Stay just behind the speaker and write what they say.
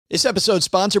This episode is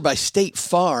sponsored by State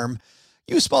Farm.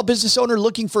 You a small business owner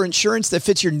looking for insurance that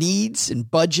fits your needs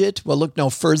and budget? Well, look no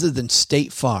further than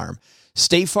State Farm.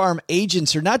 State Farm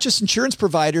agents are not just insurance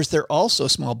providers, they're also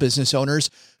small business owners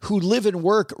who live and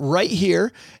work right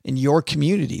here in your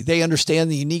community. They understand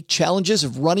the unique challenges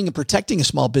of running and protecting a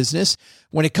small business.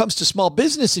 When it comes to small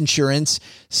business insurance,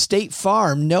 State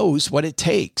Farm knows what it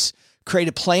takes. Create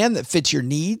a plan that fits your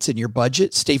needs and your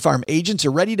budget. State Farm agents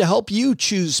are ready to help you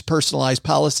choose personalized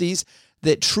policies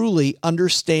that truly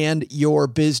understand your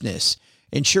business.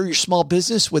 Insure your small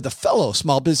business with a fellow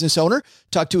small business owner.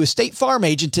 Talk to a State Farm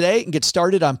agent today and get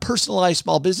started on personalized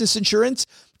small business insurance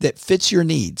that fits your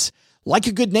needs. Like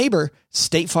a good neighbor,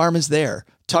 State Farm is there.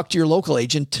 Talk to your local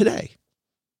agent today.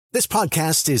 This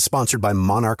podcast is sponsored by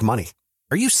Monarch Money.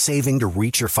 Are you saving to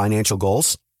reach your financial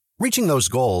goals? Reaching those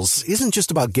goals isn't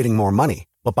just about getting more money,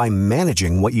 but by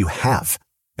managing what you have.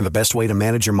 And the best way to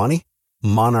manage your money?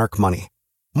 Monarch Money.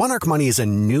 Monarch Money is a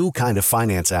new kind of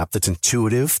finance app that's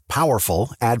intuitive,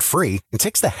 powerful, ad-free, and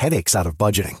takes the headaches out of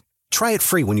budgeting. Try it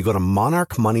free when you go to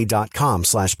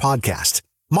monarchmoney.com/podcast.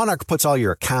 Monarch puts all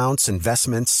your accounts,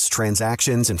 investments,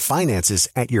 transactions, and finances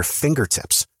at your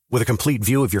fingertips. With a complete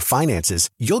view of your finances,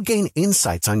 you'll gain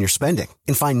insights on your spending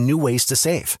and find new ways to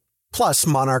save. Plus,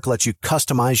 Monarch lets you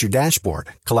customize your dashboard,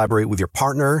 collaborate with your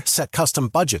partner, set custom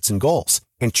budgets and goals,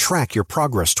 and track your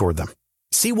progress toward them.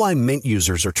 See why Mint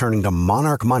users are turning to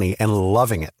Monarch Money and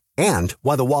loving it, and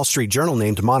why the Wall Street Journal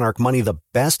named Monarch Money the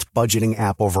best budgeting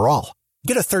app overall.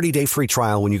 Get a 30-day free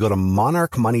trial when you go to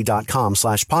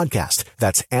monarchmoney.com/podcast.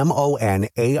 That's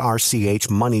MONARCH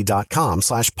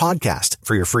money.com/podcast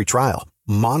for your free trial.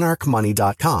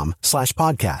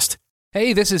 monarchmoney.com/podcast.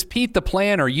 Hey, this is Pete the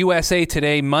Planner, USA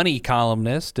Today money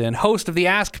columnist and host of the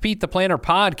Ask Pete the Planner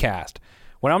podcast.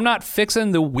 When I'm not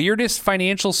fixing the weirdest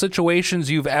financial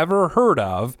situations you've ever heard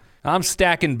of, I'm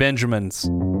stacking Benjamins.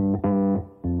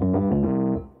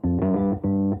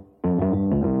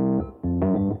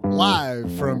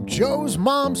 Live from Joe's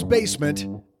mom's basement,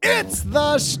 it's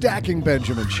the Stacking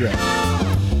Benjamin Show.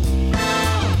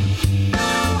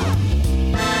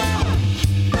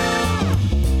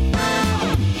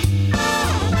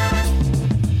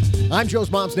 I'm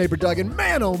Joe's mom's neighbor, Doug, and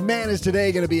man, oh man, is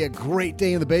today going to be a great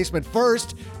day in the basement.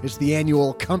 First, it's the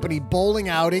annual company bowling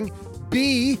outing.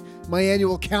 B, my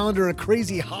annual calendar of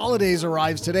crazy holidays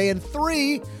arrives today. And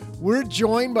 3, we're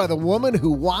joined by the woman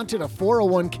who wanted a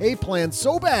 401k plan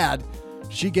so bad,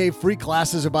 she gave free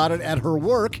classes about it at her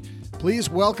work. Please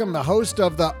welcome the host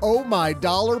of the Oh My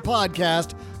Dollar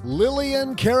podcast,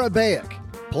 Lillian Karabaic.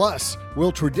 Plus,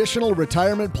 will traditional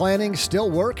retirement planning still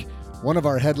work? One of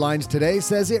our headlines today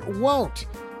says it won't.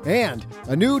 And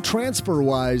a new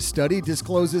TransferWise study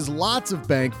discloses lots of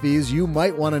bank fees you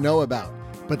might want to know about.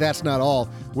 But that's not all.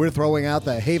 We're throwing out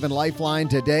the Haven Lifeline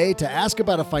today to ask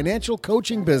about a financial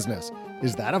coaching business.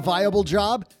 Is that a viable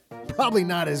job? Probably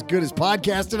not as good as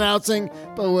podcast announcing,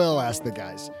 but we'll ask the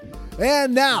guys.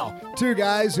 And now, two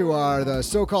guys who are the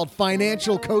so-called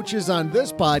financial coaches on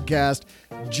this podcast,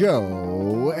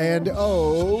 Joe and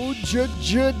O-G.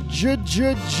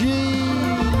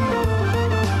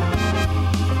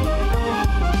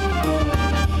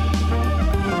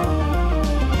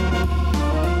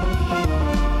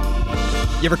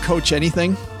 You ever coach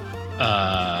anything?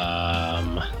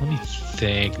 Let me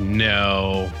think.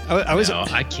 No,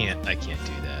 I can't do that.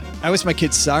 I was my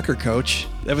kid's soccer coach.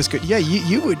 That was good. Yeah,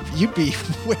 you'd be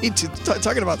way too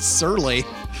talking about surly.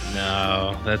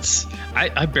 No,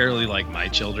 I barely like my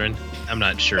children. I'm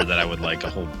not sure that I would like a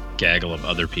whole gaggle of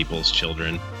other people's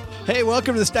children. Hey,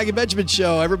 welcome to the Stacking Benjamin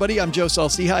Show, everybody. I'm Joe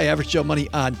Saul-Sehy, Average Joe Money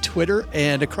on Twitter.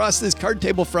 And across this card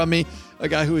table from me, a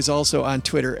guy who is also on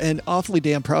Twitter and awfully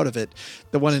damn proud of it,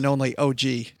 the one and only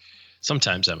OG.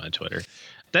 Sometimes I'm on Twitter.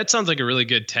 That sounds like a really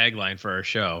good tagline for our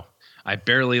show. I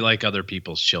barely like other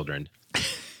people's children.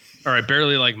 Or I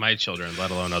barely like my children,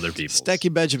 let alone other people's.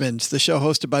 Stacking Benjamins, the show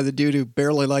hosted by the dude who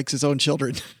barely likes his own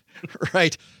children.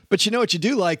 Right. But you know what you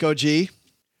do like, OG?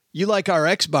 You like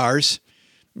RX bars.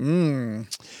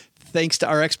 Thanks to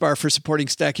RX Bar for supporting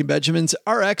Stacking Benjamins.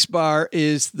 RX Bar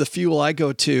is the fuel I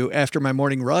go to after my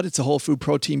morning run. It's a whole food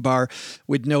protein bar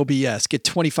with no BS. Get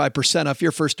 25% off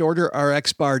your first order,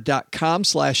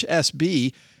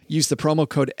 rxbar.com/SB. Use the promo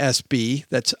code SB.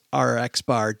 That's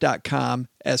rxbar.com,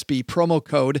 SB, promo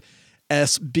code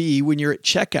SB when you're at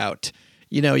checkout.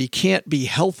 You know, you can't be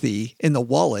healthy in the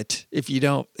wallet if you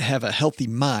don't have a healthy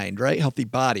mind, right? Healthy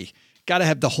body. Got to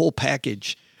have the whole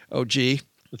package, OG.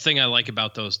 The thing I like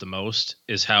about those the most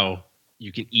is how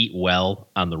you can eat well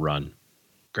on the run.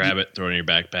 Grab it, throw it in your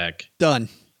backpack. Done.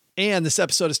 And this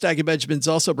episode of Stacking Benjamins is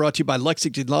also brought to you by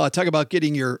Lexington Law. Talk about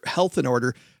getting your health in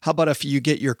order. How about if you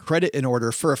get your credit in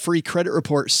order? For a free credit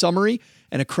report summary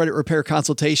and a credit repair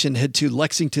consultation, head to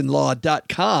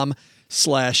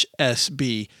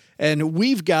lexingtonlaw.com/SB. And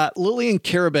we've got Lillian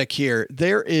Karabaic here.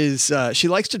 She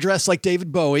likes to dress like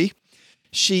David Bowie.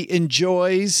 She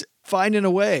enjoys finding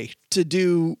a way to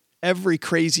do every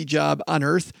crazy job on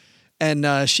earth.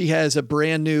 And she has a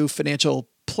brand new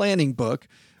financial planning book,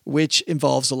 which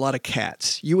involves a lot of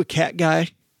cats. You a cat guy?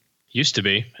 Used to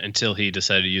be, until he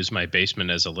decided to use my basement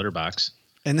as a litter box.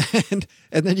 And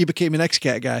then you became an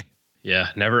ex-cat guy. Yeah,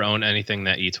 never own anything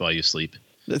that eats while you sleep.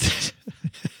 I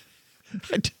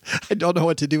don't know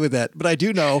what to do with that, but I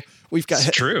do know we've got...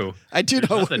 It's true. I do There's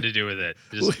know... nothing to do with it.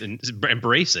 Just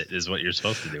embrace it is what you're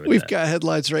supposed to do with We've that. got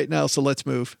headlines right now, so let's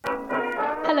move.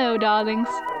 Hello, darlings.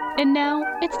 And now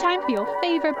it's time for your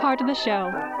favorite part of the show,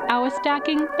 our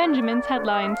Stacking Benjamins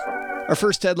headlines. Our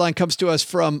first headline comes to us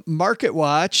from Market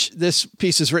Watch. This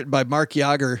piece is written by Mark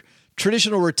Yager.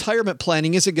 Traditional retirement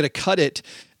planning isn't going to cut it.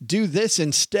 Do this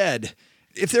instead.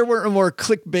 If there weren't a more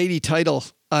clickbaity title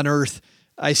on earth,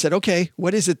 I said, okay,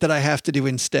 what is it that I have to do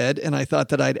instead? And I thought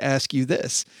that I'd ask you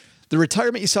this. The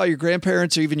retirement you saw your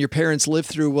grandparents or even your parents live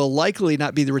through will likely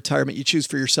not be the retirement you choose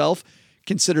for yourself.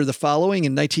 Consider the following.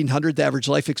 In 1900, the average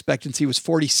life expectancy was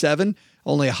 47.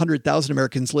 Only 100,000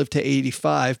 Americans lived to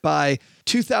 85. By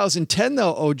 2010,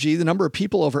 though, OG, the number of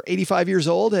people over 85 years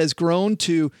old has grown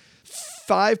to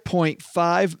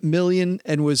 5.5 million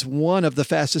and was one of the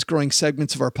fastest growing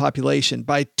segments of our population.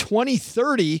 By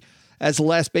 2030, as the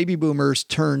last baby boomers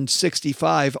turned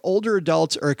 65, older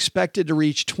adults are expected to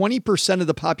reach 20% of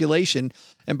the population.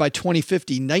 And by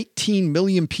 2050, 19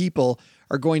 million people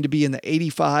are going to be in the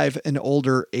 85 and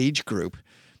older age group.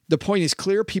 The point is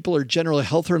clear. People are generally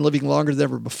healthier and living longer than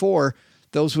ever before.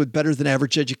 Those with better than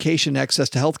average education and access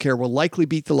to healthcare will likely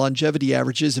beat the longevity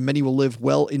averages, and many will live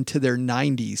well into their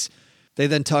 90s. They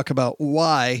then talk about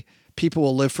why people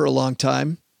will live for a long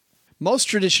time. Most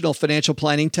traditional financial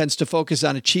planning tends to focus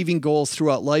on achieving goals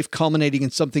throughout life, culminating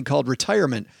in something called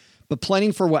retirement. But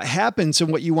planning for what happens and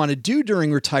what you want to do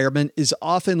during retirement is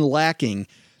often lacking.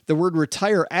 The word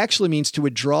retire actually means to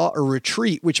withdraw or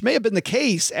retreat, which may have been the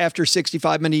case after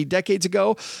 65 many decades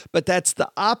ago, but that's the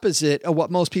opposite of what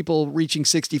most people reaching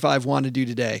 65 want to do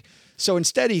today. So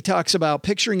instead, he talks about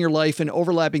picturing your life in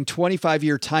overlapping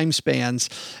 25-year time spans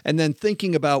and then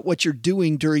thinking about what you're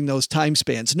doing during those time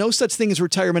spans. No such thing as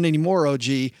retirement anymore,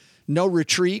 OG. No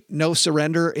retreat, no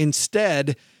surrender.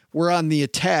 Instead, we're on the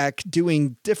attack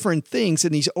doing different things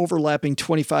in these overlapping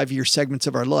 25-year segments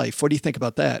of our life. What do you think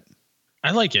about that?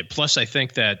 I like it. Plus, I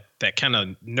think that kind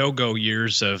of no-go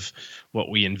years of what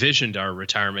we envisioned our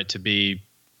retirement to be,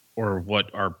 or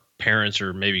what our parents,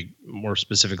 or maybe more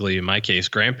specifically in my case,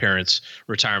 grandparents'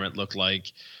 retirement looked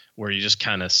like, where you just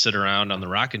kind of sit around on the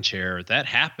rocking chair. That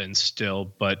happens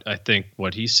still, but I think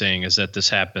what he's saying is that this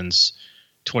happens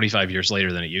 25 years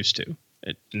later than it used to.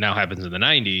 It now happens in the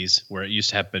 90s, where it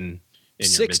used to happen in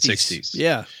your mid-60s.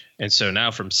 Yeah. And so now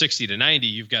from 60 to 90,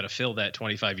 you've got to fill that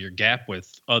 25-year gap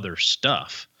with other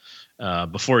stuff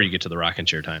before you get to the rocking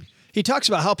chair time. He talks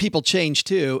about how people change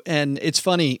too. And it's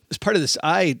funny, as part of this,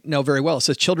 I know very well. It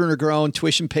says children are grown,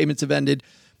 tuition payments have ended,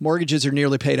 mortgages are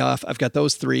nearly paid off. I've got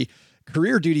those three.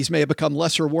 Career duties may have become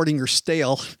less rewarding or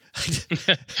stale.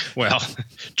 Well,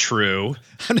 true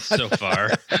so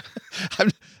far.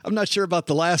 I'm not sure about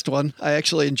the last one. I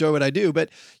actually enjoy what I do, but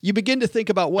you begin to think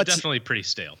about what's definitely pretty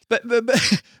stale. But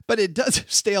it does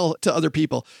stale to other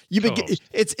people. You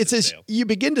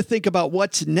begin to think about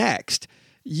what's next.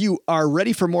 You are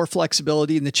ready for more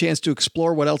flexibility and the chance to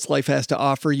explore what else life has to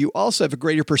offer. You also have a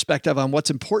greater perspective on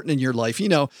what's important in your life. You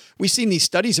know, we've seen these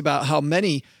studies about how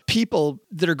many people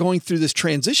that are going through this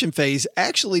transition phase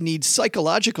actually need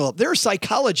psychological. There are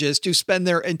psychologists who spend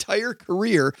their entire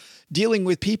career dealing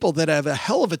with people that have a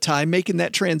hell of a time making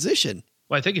that transition.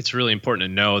 Well, I think it's really important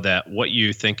to know that what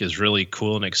you think is really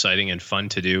cool and exciting and fun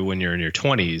to do when you're in your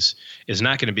 20s is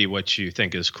not going to be what you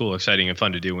think is cool, exciting, and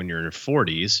fun to do when you're in your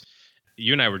 40s.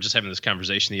 You and I were just having this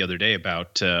conversation the other day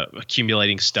about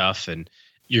accumulating stuff, and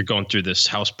you're going through this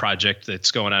house project that's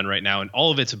going on right now, and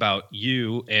all of it's about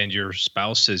you and your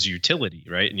spouse's utility,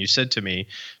 right? And you said to me,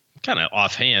 kind of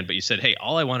offhand, but you said, hey,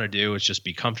 all I want to do is just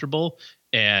be comfortable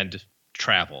and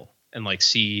travel and like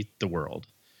see the world.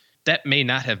 That may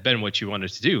not have been what you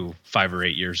wanted to do 5 or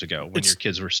 8 years ago when your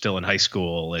kids were still in high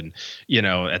school. And, you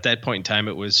know, at that point in time,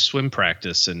 it was swim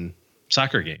practice and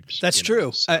soccer games. That's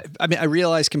true. So, I mean, I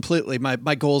realize completely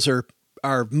my goals are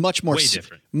much more way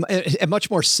different and much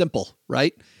more simple,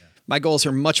 right? My goals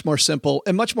are much more simple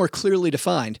and much more clearly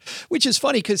defined, which is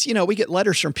funny because, we get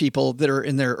letters from people that are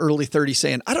in their early 30s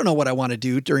saying, I don't know what I want to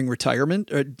do during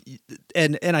retirement.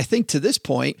 And I think to this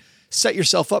point, set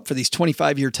yourself up for these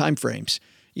 25-year timeframes.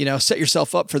 Set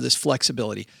yourself up for this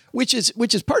flexibility, which is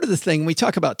part of the thing. When we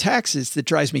talk about taxes that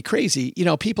drives me crazy.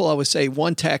 People always say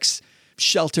one tax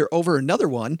shelter over another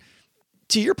one.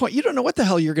 To your point, you don't know what the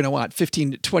hell you're going to want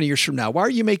 15 to 20 years from now. Why are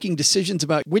you making decisions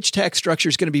about which tax structure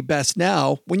is going to be best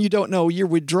now when you don't know your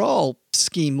withdrawal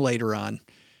scheme later on?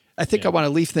 I think I want to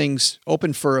leave things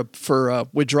open for a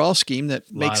withdrawal scheme that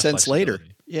makes sense later.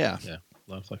 Yeah. Yeah.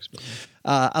 A lot of flexibility.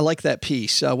 I like that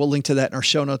piece. We'll link to that in our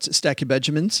show notes at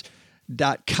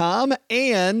stackingbenjamins.com.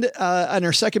 And on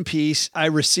our second piece, I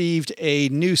received a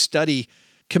new study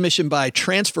commissioned by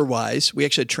TransferWise. We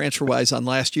actually had TransferWise on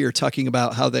last year talking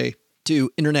about how they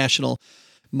do international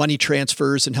money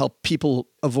transfers and help people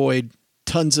avoid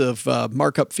tons of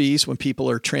markup fees when people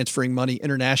are transferring money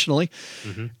internationally.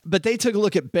 Mm-hmm. But they took a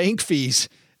look at bank fees,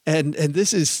 and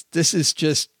this is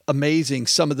just amazing.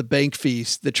 Some of the bank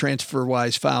fees that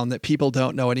TransferWise found that people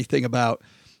don't know anything about.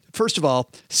 First of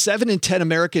all, 7 in 10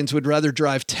 Americans would rather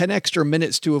drive 10 extra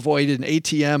minutes to avoid an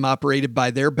ATM operated by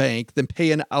their bank than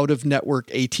pay an out-of-network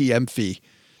ATM fee.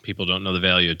 People don't know the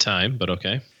value of time, but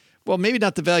okay. Well, maybe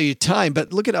not the value of time,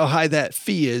 but look at how high that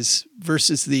fee is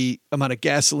versus the amount of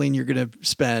gasoline you're going to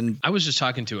spend. I was just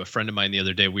talking to a friend of mine the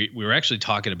other day. We were actually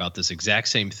talking about this exact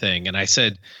same thing. And I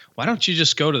said, why don't you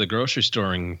just go to the grocery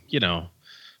store and,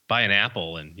 buy an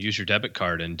apple and use your debit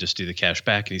card and just do the cash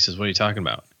back? And he says, what are you talking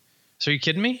about? So are you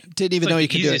kidding me? Didn't even know you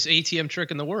could do it. It's the easiest ATM trick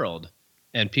in the world.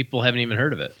 And people haven't even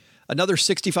heard of it. Another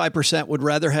 65% would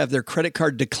rather have their credit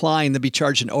card decline than be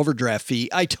charged an overdraft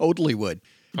fee. I totally would.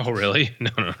 Oh, really?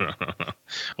 No.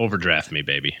 Overdraft me,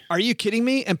 baby. Are you kidding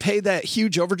me? And pay that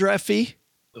huge overdraft fee?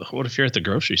 What if you're at the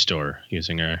grocery store,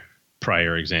 using our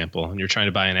prior example, and you're trying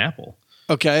to buy an apple?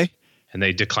 Okay. And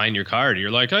they decline your card.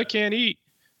 You're like, I can't eat,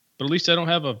 but at least I don't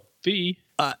have a fee.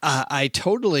 I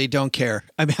totally don't care.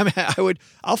 I mean,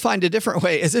 I'll find a different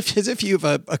way. As if you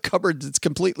have a cupboard that's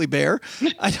completely bare.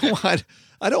 I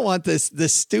don't want this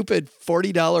stupid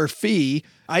 $40 fee.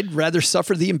 I'd rather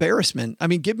suffer the embarrassment. I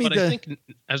mean, I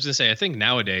think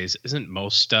nowadays, isn't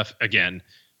most stuff, again,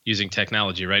 using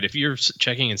technology, right? If your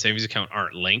checking and savings account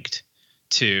aren't linked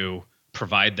to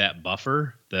provide that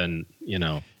buffer, then,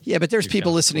 Yeah, but there's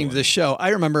people listening to this show. I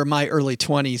remember my early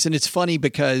 20s, and it's funny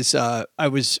because I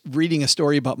was reading a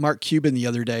story about Mark Cuban the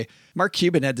other day. Mark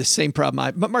Cuban had the same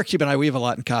problem. But Mark Cuban and I, we have a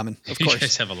lot in common, of course. You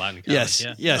guys have a lot in common. Yes,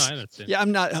 yeah. yes. No, I understand.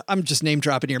 Yeah, I'm just name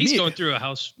dropping here. He's going through a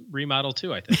house remodel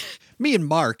too, I think. Me and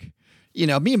Mark, me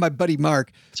and my buddy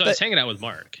Mark. So I was hanging out with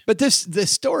Mark. But this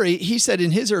story, he said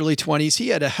in his early 20s, he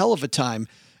had a hell of a time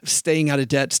staying out of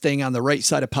debt, staying on the right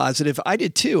side of positive. I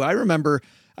did too. I remember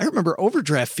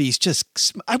overdraft fees.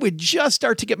 I would just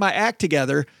start to get my act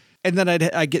together, and then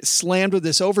I'd get slammed with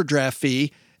this overdraft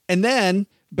fee. And then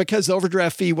because the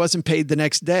overdraft fee wasn't paid the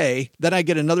next day, then I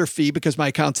get another fee because my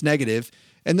account's negative.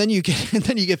 And then you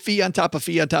get fee on top of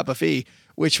fee on top of fee,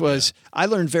 which was, I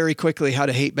learned very quickly how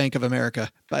to hate Bank of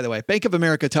America. By the way, Bank of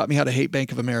America taught me how to hate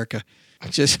Bank of America.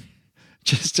 Just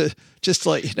to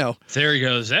let you know. There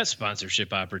goes that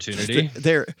sponsorship opportunity.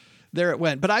 There it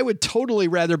went. But I would totally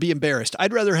rather be embarrassed.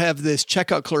 I'd rather have this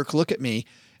checkout clerk look at me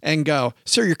and go,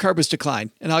 sir, your card was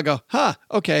declined. And I'll go,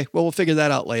 okay, well, we'll figure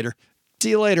that out later. See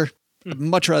you later. I'd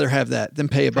much rather have that than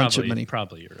pay a bunch of money.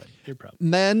 Probably, you're right. You're probably.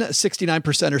 Men,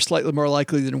 69% are slightly more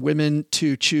likely than women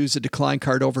to choose a decline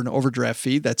card over an overdraft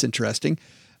fee. That's interesting.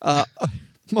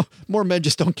 More men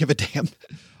just don't give a damn.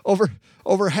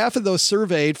 Over half of those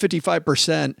surveyed,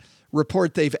 55%,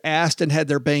 report they've asked and had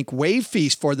their bank waive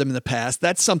fees for them in the past.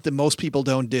 That's something most people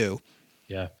don't do.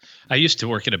 Yeah. I used to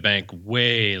work at a bank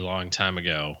way long time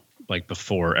ago, like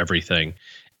before everything.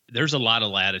 There's a lot of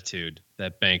latitude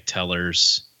that bank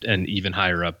tellers and even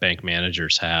higher up bank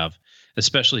managers have,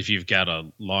 especially if you've got a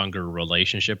longer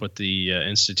relationship with the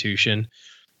institution.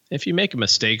 If you make a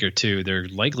mistake or two, they're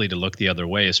likely to look the other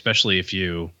way, especially if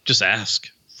you just ask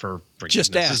for forgiveness.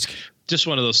 Just ask. Just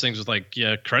one of those things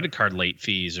with credit card late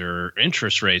fees or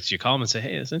interest rates. You call them and say,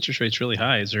 hey, this interest rate's really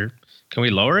high. Can we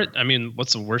lower it? I mean,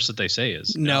 what's the worst that they say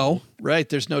is? No, right.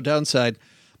 There's no downside.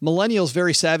 Millennials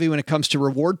very savvy when it comes to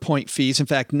reward point fees. In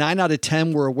fact, 9 out of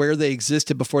 10 were aware they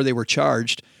existed before they were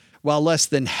charged, while less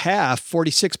than half,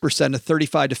 46% of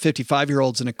 35 to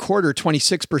 55-year-olds and a quarter,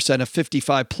 26% of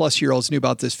 55-plus-year-olds knew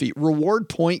about this fee. Reward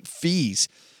point fees.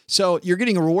 So you're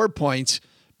getting reward points,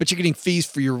 but you're getting fees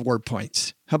for your reward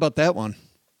points. How about that one?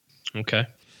 Okay.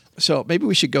 So maybe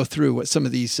we should go through what some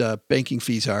of these banking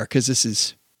fees are,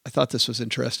 because I thought this was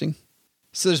interesting.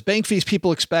 So there's bank fees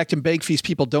people expect and bank fees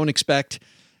people don't expect.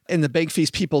 And the bank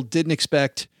fees people didn't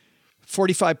expect,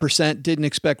 45% didn't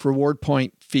expect reward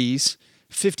point fees.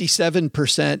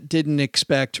 57% didn't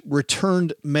expect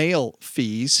returned mail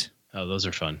fees. Oh, those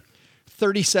are fun.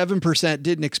 37%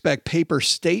 didn't expect paper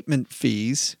statement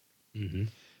fees. Mm-hmm.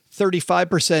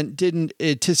 35% didn't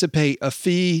anticipate a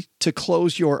fee to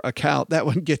close your account.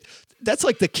 That's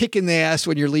like the kick in the ass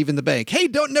when you're leaving the bank. Hey,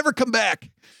 don't never come back.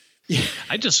 Yeah.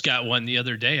 I just got one the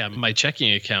other day on my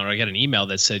checking account. I got an email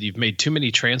that said you've made too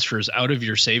many transfers out of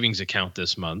your savings account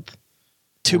this month.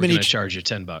 We're going to charge you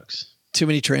 $10. Too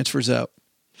many transfers out.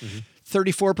 Mm-hmm.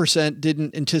 34%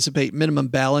 didn't anticipate minimum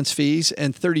balance fees,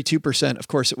 and 32%, of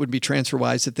course, it would be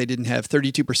TransferWise that they didn't have.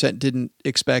 32% didn't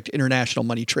expect international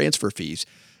money transfer fees.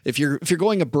 If you're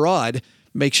going abroad,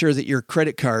 make sure that your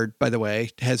credit card, by the way,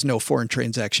 has no foreign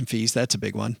transaction fees. That's a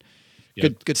big one.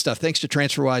 Yep. Good stuff. Thanks to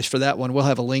TransferWise for that one. We'll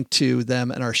have a link to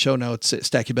them in our show notes at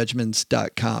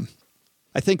stackingbenjamins.com.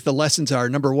 I think the lessons are,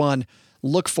 number one,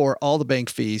 look for all the bank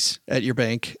fees at your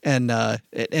bank. And I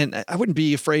wouldn't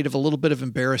be afraid of a little bit of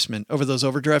embarrassment over those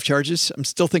overdraft charges. I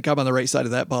still think I'm on the right side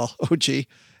of that ball. Oh, gee.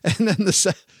 And then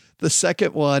the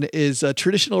second one is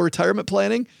traditional retirement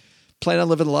planning. Plan on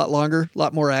living a lot longer, a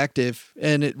lot more active.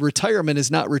 And retirement is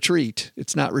not retreat.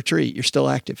 It's not retreat. You're still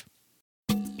active.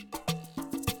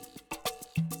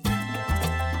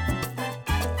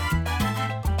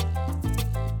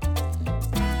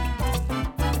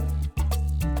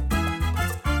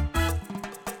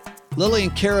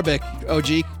 Lillian Karabaic,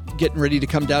 OG, getting ready to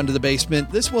come down to the basement.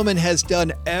 This woman has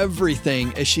done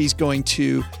everything, as she's going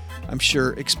to, I'm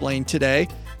sure, explain today.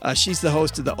 She's the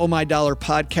host of the Oh My Dollar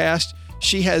podcast.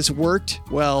 She has worked,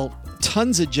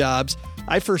 tons of jobs.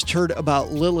 I first heard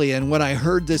about Lillian when I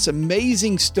heard this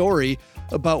amazing story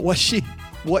about what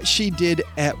she did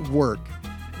at work.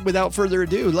 Without further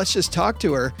ado, let's just talk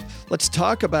to her. Let's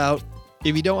talk about,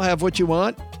 if you don't have what you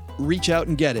want, reach out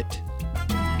and get it.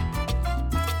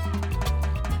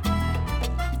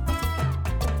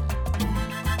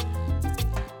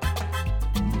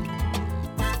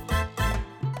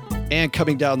 And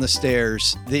coming down the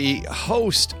stairs, the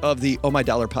host of the Oh My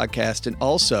Dollar podcast and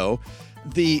also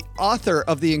the author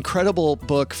of the incredible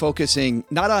book focusing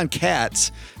not on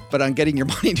cats, but on getting your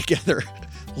money together,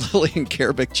 Lillian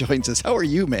Karabaic joins us. How are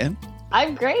you, man?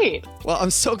 I'm great. Well, I'm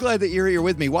so glad that you're here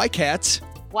with me. Why cats?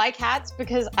 Why cats?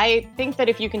 Because I think that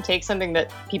if you can take something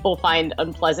that people find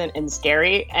unpleasant and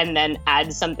scary and then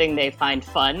add something they find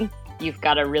fun, you've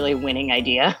got a really winning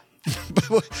idea.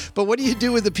 But what do you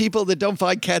do with the people that don't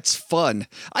find cats fun?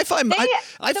 I find book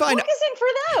isn't for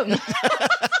them.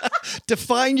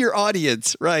 Define your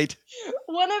audience, right?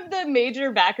 One of the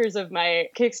major backers of my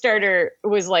Kickstarter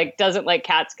was doesn't like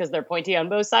cats because they're pointy on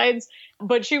both sides.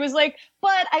 But she was like,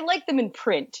 but I like them in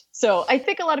print. So I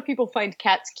think a lot of people find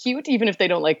cats cute, even if they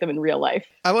don't like them in real life.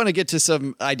 I want to get to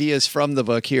some ideas from the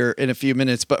book here in a few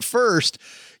minutes. But first,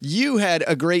 you had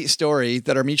a great story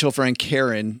that our mutual friend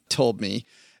Karen told me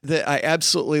that I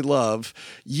absolutely love.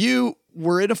 You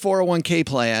were in a 401k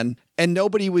plan and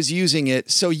nobody was using it.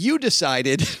 So you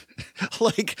decided,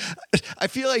 I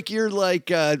feel like you're like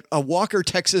a Walker,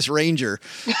 Texas Ranger,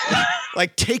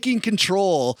 like taking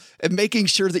control and making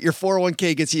sure that your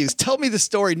 401k gets used. Tell me the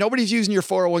story. Nobody's using your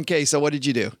 401k. So what did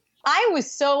you do? I was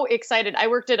so excited. I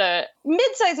worked at a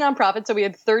mid-sized nonprofit. So we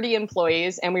had 30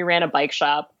 employees and we ran a bike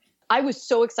shop. I was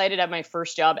so excited to have my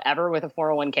first job ever with a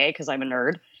 401k because I'm a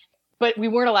nerd. But we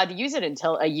weren't allowed to use it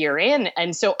until a year in.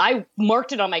 And so I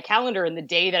marked it on my calendar. And the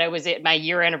day that I was at my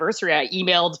year anniversary, I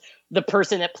emailed the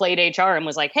person that played HR and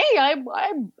was like, hey,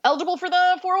 I'm eligible for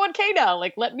the 401k now.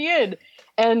 Let me in.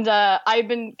 And I've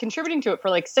been contributing to it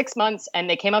for 6 months. And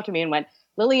they came up to me and went,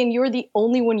 Lillian, you're the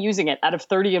only one using it out of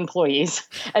 30 employees.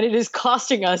 And it is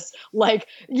costing us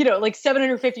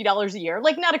 $750 a year.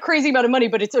 Not a crazy amount of money,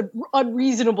 but it's an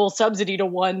unreasonable subsidy to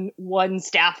one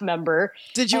staff member.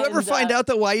 Did you ever find out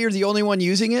why you're the only one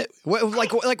using it?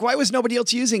 Why was nobody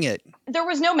else using it? There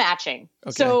was no matching.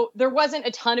 Okay. So there wasn't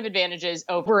a ton of advantages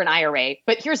over an IRA.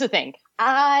 But here's the thing.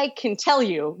 I can tell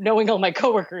you, knowing all my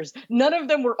coworkers, none of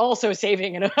them were also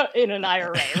saving in an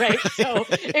IRA, right? So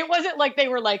it wasn't like they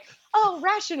were like, oh,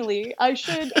 rationally, I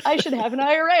should have an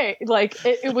IRA.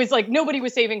 It was like nobody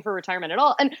was saving for retirement at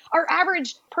all. And our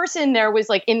average person there was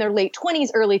in their late 20s,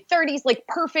 early 30s,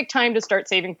 perfect time to start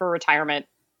saving for retirement.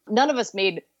 None of us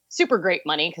made super great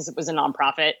money because it was a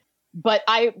nonprofit. But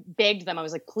I begged them. I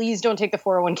was like, please don't take the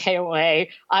 401k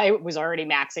away. I was already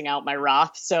maxing out my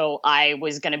Roth. So I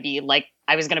was going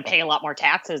to pay a lot more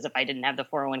taxes if I didn't have the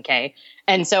 401k.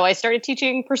 And so I started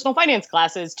teaching personal finance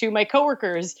classes to my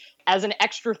coworkers as an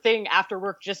extra thing after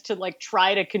work, just to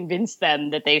try to convince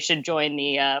them that they should join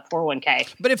the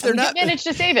 401k. But if they're not managed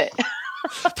to save it.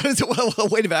 Well,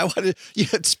 wait a minute. I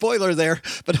wanted spoiler there,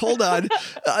 but hold on.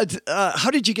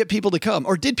 How did you get people to come,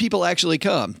 or did people actually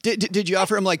come? Did you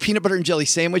offer them like peanut butter and jelly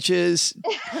sandwiches?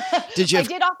 Did you? I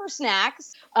did offer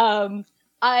snacks.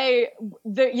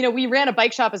 We ran a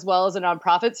bike shop as well as a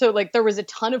nonprofit. So like there was a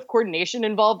ton of coordination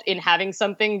involved in having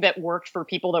something that worked for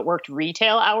people that worked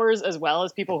retail hours as well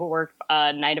as people who work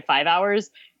 9 to 5 hours.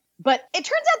 But it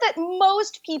turns out that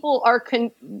most people are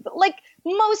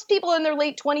most people in their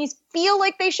late 20s feel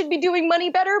like they should be doing money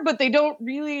better, but they don't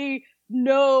really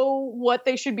know what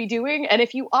they should be doing. And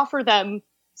if you offer them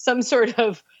some sort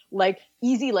of like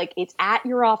easy, like it's at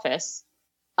your office,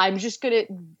 I'm just going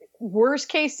to, worst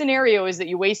case scenario is that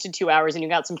you wasted 2 hours and you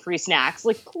got some free snacks.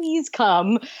 Like, please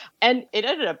come. And it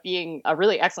ended up being a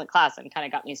really excellent class and kind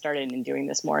of got me started in doing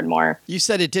this more and more. You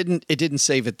said it didn't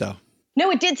save it though. No,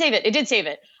 it did save it. It did save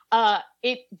it.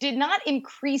 It did not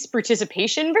increase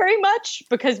participation very much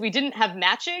because we didn't have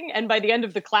matching. And by the end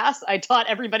of the class, I taught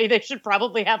everybody they should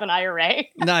probably have an IRA.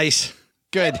 Nice.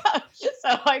 Good. So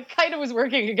I kind of was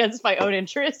working against my own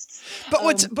interests. But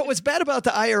what's bad about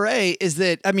the IRA is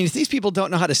that, I mean, if these people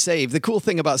don't know how to save, the cool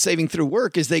thing about saving through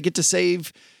work is they get to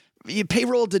save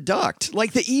payroll deduct.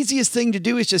 Like the easiest thing to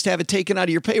do is just have it taken out of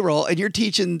your payroll, and you're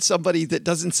teaching somebody that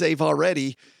doesn't save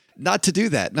already not to do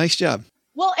that. Nice job.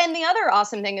 Well, and the other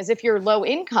awesome thing is if you're low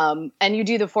income and you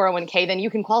do the 401k, then you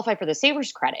can qualify for the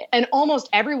savers credit. And almost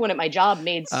everyone at my job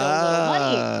made so little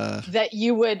money that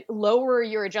you would lower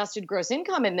your adjusted gross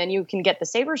income and then you can get the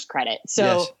savers credit.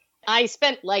 So yes. I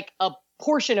spent like a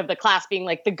portion of the class being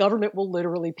like, the government will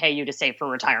literally pay you to save for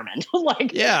retirement.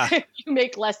 Like, yeah, you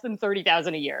make less than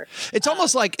 $30,000 a year. It's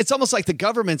almost like the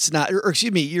government's not, or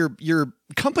excuse me, your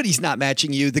company's not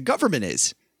matching you. The government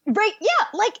is. Right. Yeah.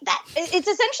 Like that. It's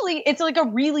essentially, it's like a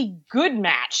really good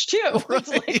match too. Right. It's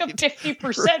like a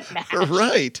 50% match.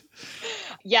 Right.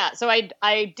 Yeah. So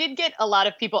I did get a lot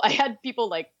of people. I had people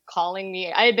like calling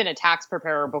me. I had been a tax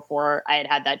preparer before I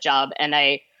had that job. And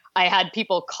I had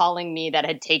people calling me that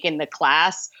had taken the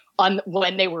class on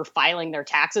when they were filing their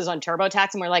taxes on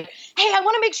TurboTax. And we're like, hey, I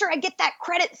want to make sure I get that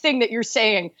credit thing that you're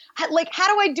saying. Like,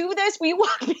 how do I do this? Will you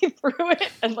walk me through it?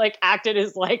 And like acted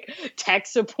as like tech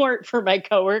support for my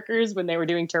coworkers when they were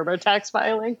doing TurboTax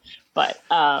filing. But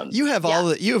you have all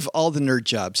the nerd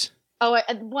jobs. Oh,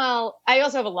 I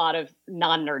also have a lot of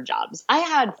non-nerd jobs. I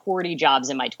had 40 jobs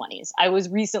in my 20s. I was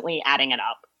recently adding it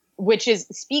up, which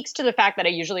speaks to the fact that I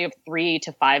usually have 3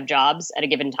 to 5 jobs at a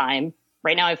given time.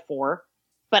 Right now I have 4.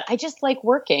 But I just like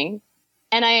working,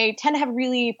 and I tend to have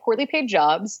really poorly paid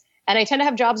jobs, and I tend to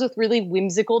have jobs with really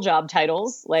whimsical job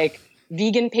titles, like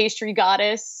vegan pastry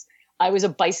goddess. I was a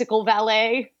bicycle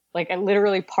valet. Like I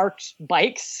literally parked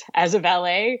bikes as a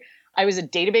valet. I was a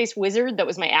database wizard. That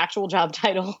was my actual job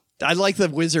title. I like the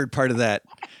wizard part of that.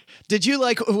 Did you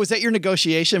was that your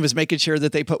negotiation, was making sure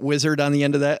that they put wizard on the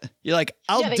end of that? You're like,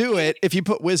 I'll do it if you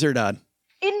put wizard on.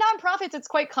 In nonprofits, it's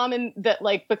quite common that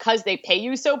like, because they pay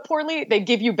you so poorly, they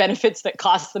give you benefits that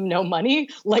cost them no money,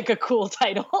 like a cool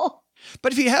title.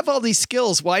 But if you have all these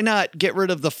skills, why not get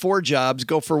rid of the 4 jobs,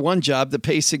 go for one job that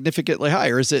pays significantly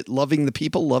higher? Is it loving the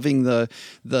people, loving the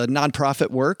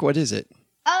nonprofit work? What is it?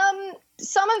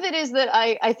 Some of it is that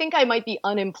I think I might be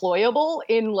unemployable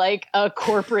in like a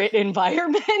corporate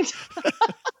environment.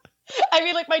 I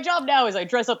mean, like my job now is I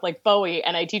dress up like Bowie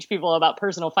and I teach people about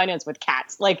personal finance with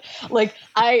cats.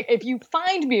 If you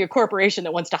find me a corporation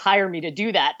that wants to hire me to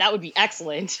do that, that would be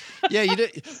excellent. Yeah,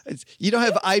 you don't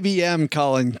have IBM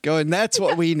calling, going, that's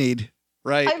what we need,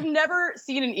 right? I've never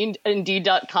seen an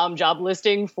Indeed.com job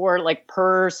listing for like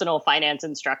personal finance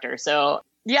instructor. So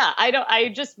yeah,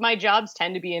 my jobs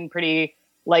tend to be in pretty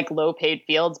like low paid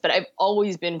fields, but I've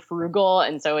always been frugal.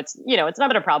 And so it's not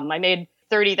been a problem. I made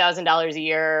 $30,000 a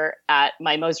year at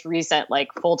my most recent like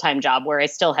full-time job where I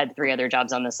still had 3 other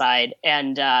jobs on the side.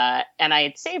 And I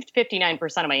had saved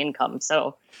 59% of my income.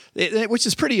 So, which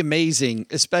is pretty amazing,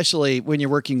 especially when you're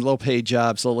working low paid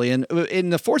jobs, Lillian. In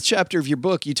the 4th chapter of your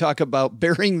book, you talk about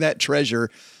burying that treasure,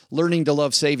 learning to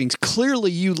love savings.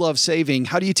 Clearly you love saving.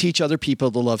 How do you teach other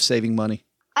people to love saving money?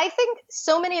 I think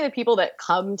so many of the people that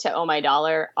come to Oh My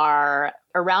Dollar are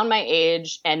around my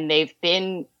age and they've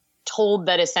been told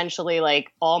that essentially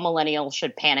like all millennials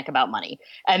should panic about money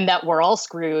and that we're all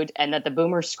screwed and that the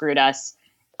boomers screwed us.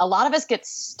 A lot of us get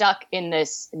stuck in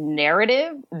this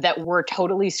narrative that we're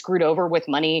totally screwed over with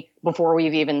money before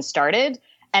we've even started.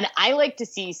 And I like to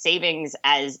see savings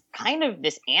as kind of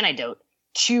this antidote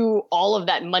to all of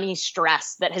that money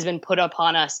stress that has been put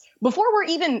upon us before we're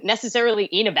even necessarily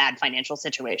in a bad financial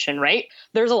situation, right?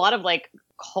 There's a lot of like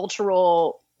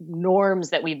cultural norms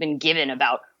that we've been given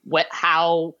about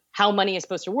how how money is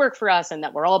supposed to work for us and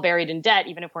that we're all buried in debt,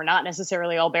 even if we're not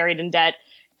necessarily all buried in debt,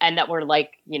 and that we're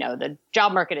like, the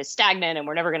job market is stagnant and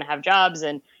we're never going to have jobs.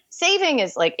 And saving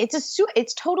is like,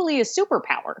 it's totally a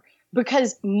superpower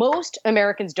because most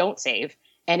Americans don't save.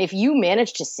 And if you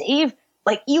manage to save,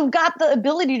 like you've got the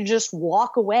ability to just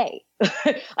walk away.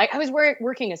 I was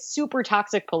working a super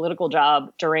toxic political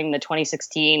job during the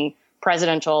 2016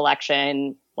 presidential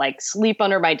election, like sleep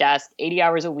under my desk, 80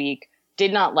 hours a week,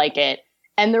 did not like it.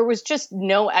 And there was just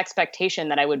no expectation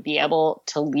that I would be able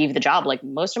to leave the job. Like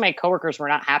most of my coworkers were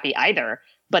not happy either,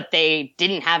 but they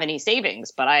didn't have any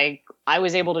savings. But I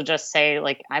was able to just say,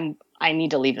 like, I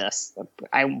need to leave this.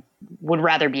 I would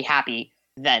rather be happy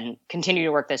than continue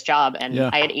to work this job. And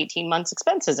I had 18 months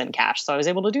expenses in cash. So I was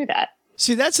able to do that.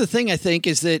 See, that's the thing, I think,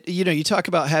 is that, you talk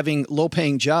about having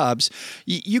low-paying jobs.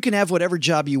 You can have whatever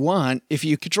job you want if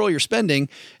you control your spending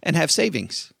and have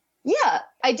savings. Yeah,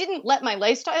 I didn't let my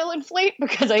lifestyle inflate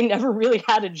because I never really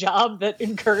had a job that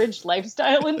encouraged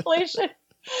lifestyle inflation.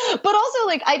 But also,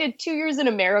 like, I did 2 years in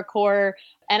AmeriCorps,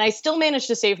 and I still managed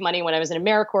to save money when I was in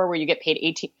AmeriCorps, where you get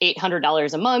paid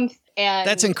 $800 a month. And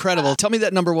that's incredible. Tell me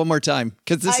that number one more time,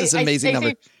 because this is an amazing number.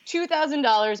 I saved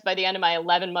 $2,000 by the end of my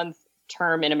 11-month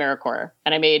term in AmeriCorps,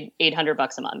 and I made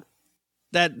 $800 a month.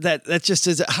 That just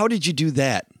is. How did you do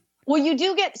that? Well, you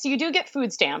do get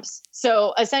food stamps.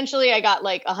 So essentially I got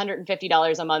like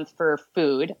 $150 a month for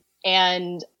food.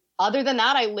 And other than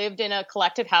that, I lived in a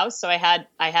collective house. So I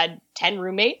had 10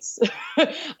 roommates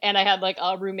and I had like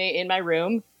a roommate in my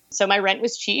room. So my rent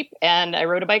was cheap and I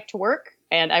rode a bike to work,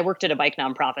 and I worked at a bike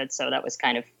nonprofit. So that was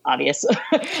kind of obvious.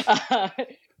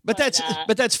 But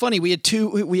that's funny. We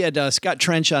had Scott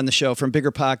Trench on the show from Bigger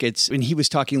Pockets, and he was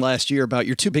talking last year about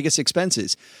your two biggest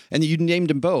expenses, and you named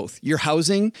them both: your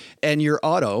housing and your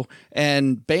auto.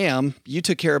 And bam, you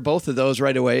took care of both of those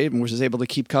right away and was able to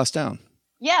keep costs down.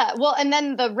 Yeah, well, and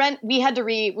then the rent,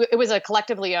 it was a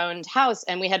collectively owned house,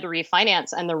 and we had to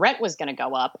refinance, and the rent was going to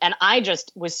go up, and I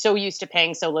just was so used to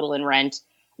paying so little in rent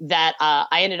that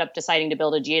I ended up deciding to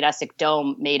build a geodesic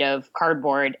dome made of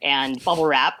cardboard and bubble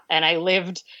wrap. And I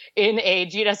lived in a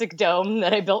geodesic dome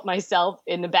that I built myself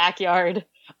in the backyard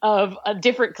of a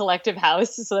different collective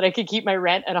house so that I could keep my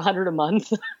rent at $100 a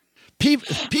month.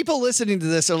 People listening to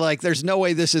this are like, there's no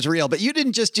way this is real. But you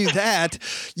didn't just do that.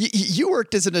 You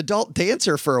worked as an adult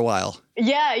dancer for a while.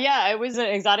 Yeah. I was an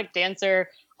exotic dancer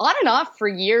on and off for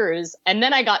years. And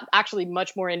then I got actually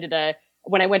much more into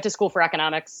when I went to school for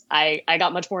economics, I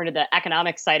got much more into the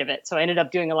economic side of it. So I ended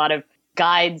up doing a lot of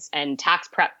guides and tax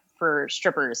prep for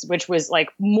strippers, which was like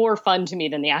more fun to me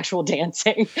than the actual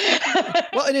dancing.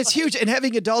 Well, and it's huge. And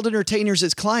having adult entertainers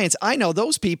as clients, I know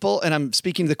those people, and I'm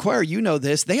speaking to the choir, you know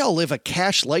this, they all live a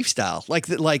cash lifestyle. Like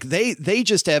they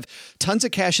just have tons of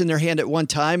cash in their hand at one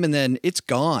time and then it's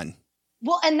gone.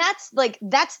 Well, and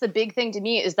that's the big thing to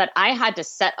me is that I had to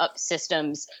set up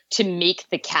systems to make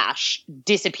the cash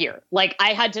disappear. Like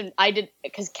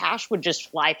because cash would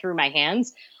just fly through my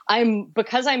hands.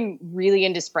 Because I'm really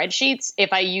into spreadsheets,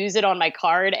 if I use it on my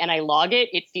card and I log it,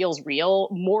 it feels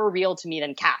more real to me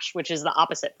than cash, which is the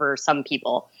opposite for some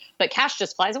people. But cash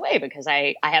just flies away because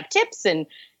I have tips, and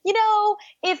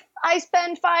if I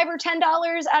spend $5 or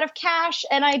 $10 out of cash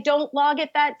and I don't log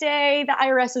it that day, the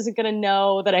IRS isn't going to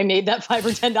know that I made that $5 or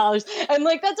 $10. And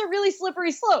like, that's a really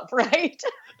slippery slope, right?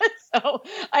 So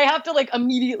I have to like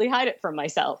immediately hide it from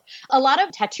myself. A lot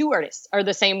of tattoo artists are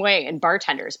the same way, and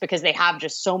bartenders, because they have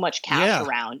just so much cash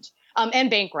around. And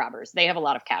bank robbers. They have a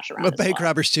lot of cash around. But bank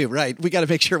robbers too, right? We got to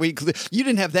make sure you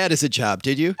didn't have that as a job,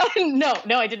 did you? No,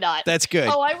 I did not. That's good.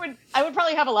 Oh, I would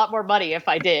probably have a lot more money if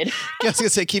I did. I was going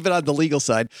to say, keep it on the legal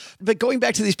side. But going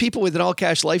back to these people with an all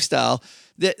cash lifestyle,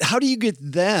 how do you get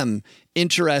them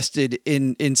interested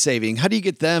in saving? How do you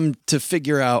get them to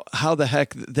figure out how the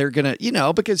heck they're going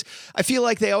to, because I feel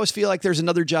like they always feel like there's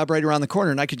another job right around the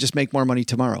corner and I could just make more money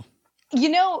tomorrow.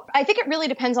 I think it really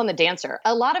depends on the dancer.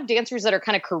 A lot of dancers that are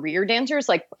kind of career dancers,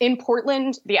 like in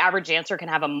Portland, the average dancer can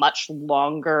have a much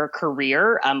longer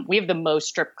career. We have the most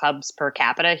strip clubs per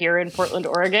capita here in Portland,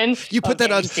 Oregon. You put that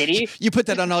on city. You put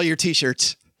that on all your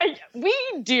T-shirts. We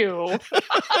do.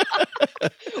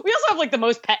 We also have like the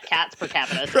most pet cats per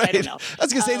capita. So right. I don't know. I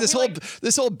was gonna say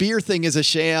this whole beer thing is a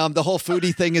sham. The whole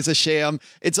foodie thing is a sham.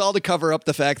 It's all to cover up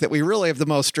the fact that we really have the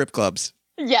most strip clubs.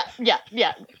 Yeah.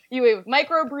 You have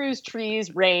microbrews,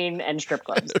 trees, rain, and strip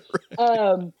clubs.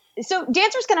 Right. So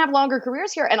dancers can have longer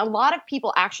careers here, and a lot of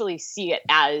people actually see it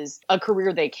as a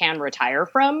career they can retire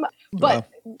from. But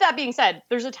That being said,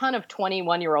 there's a ton of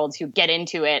 21-year-olds who get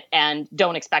into it and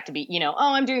don't expect to be,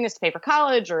 I'm doing this to pay for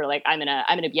college, or like I'm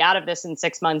gonna be out of this in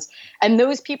 6 months. And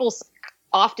those people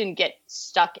often get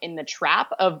stuck in the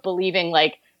trap of believing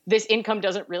like this income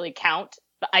doesn't really count.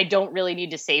 But I don't really need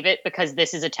to save it because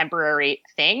this is a temporary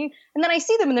thing. And then I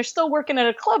see them and they're still working at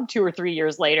a club 2 or 3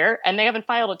 years later, and they haven't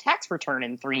filed a tax return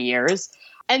in 3 years.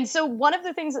 And so one of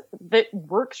the things that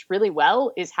works really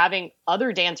well is having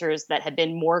other dancers that have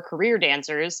been more career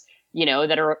dancers,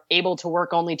 that are able to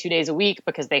work only 2 days a week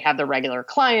because they have their regular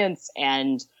clients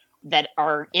and that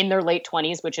are in their late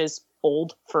 20s, which is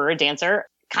old for a dancer,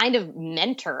 kind of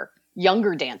mentor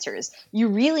younger dancers. You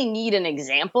really need an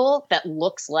example that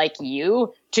looks like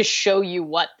you to show you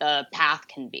what the path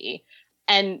can be.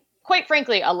 And quite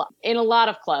frankly, in a lot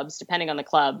of clubs, depending on the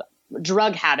club,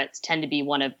 drug habits tend to be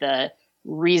one of the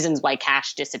reasons why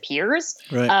cash disappears.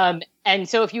 Right. And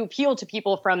so if you appeal to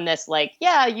people from this,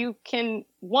 you can,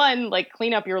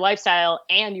 clean up your lifestyle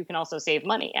and you can also save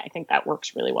money. I think that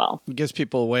works really well. It gives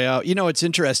people a way out. It's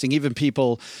interesting. Even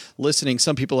people listening,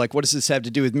 some people like, what does this have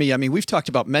to do with me? I mean, we've talked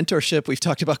about mentorship. We've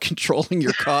talked about controlling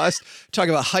your cost. Talked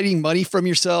about hiding money from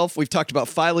yourself. We've talked about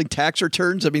filing tax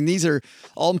returns. I mean, these are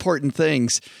all important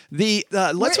things. It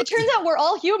turns out we're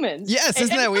all humans. Yes.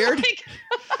 Isn't that weird?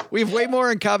 We have way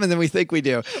more in common than we think we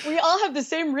do. We all have the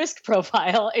same risk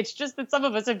profile. It's just that some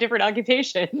of us have different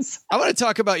occupations. I want to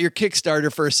talk about your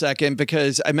Kickstarter for a second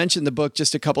because I mentioned the book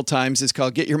just a couple times. It's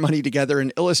called Get Your Money Together,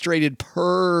 an illustrated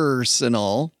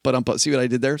personal. But see what I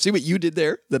did there? See what you did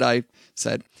there that I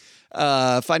said?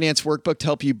 Finance workbook to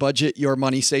help you budget your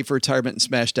money, save for retirement, and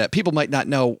smash debt. People might not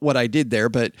know what I did there,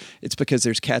 but it's because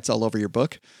there's cats all over your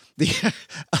book.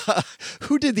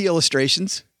 Who did the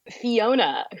illustrations?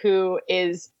 Fiona, who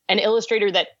is an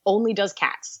illustrator that only does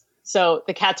cats. So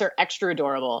the cats are extra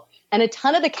adorable. And a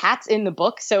ton of the cats in the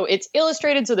book. So it's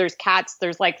illustrated. So there's cats.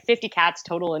 There's 50 cats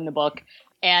total in the book.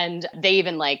 And they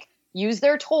even use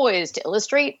their toys to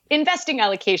illustrate investing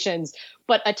allocations.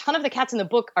 But a ton of the cats in the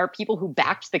book are people who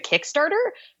backed the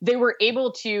Kickstarter. They were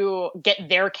able to get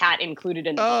their cat included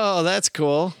in the book. Oh, that's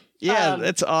cool. Yeah,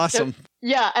 that's awesome. So,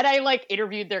 yeah, and I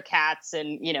interviewed their cats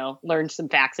and, learned some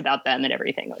facts about them and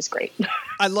everything. It was great.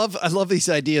 I love these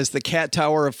ideas. The cat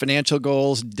tower of financial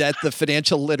goals, debt, the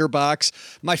financial litter box.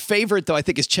 My favorite, though, I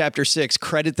think is chapter 6,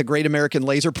 credit the great American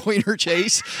laser pointer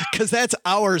chase, because that's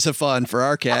hours of fun for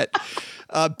our cat.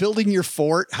 Building your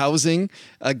fort, housing,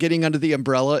 getting under the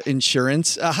umbrella,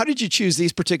 insurance. How did you choose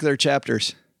these particular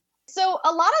chapters? So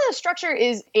a lot of the structure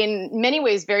is in many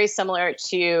ways very similar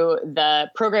to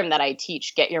the program that I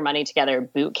teach, Get Your Money Together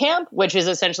Boot Camp, which is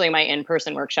essentially my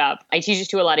in-person workshop. I teach it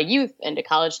to a lot of youth and to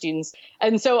college students.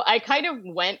 And so I kind of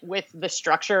went with the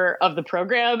structure of the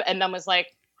program and then was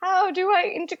like, how do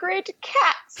I integrate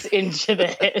cats into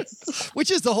this? Which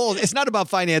is it's not about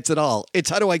finance at all. It's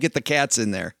how do I get the cats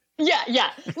in there? Yeah.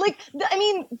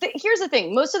 Here's the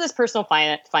thing. Most of this personal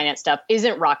finance stuff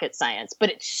isn't rocket science,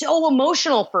 but it's so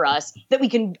emotional for us that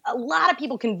a lot of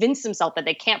people convince themselves that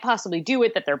they can't possibly do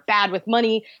it, that they're bad with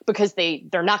money because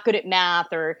they're not good at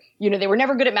math or, they were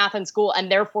never good at math in school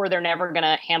and therefore they're never going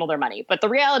to handle their money. But the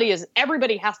reality is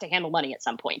everybody has to handle money at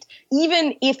some point.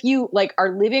 Even if you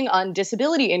are living on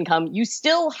disability income, you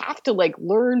still have to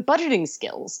learn budgeting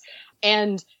skills.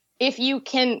 And if you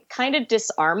can kind of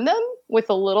disarm them with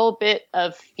a little bit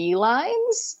of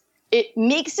felines, it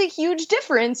makes a huge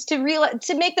difference to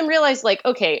make them realize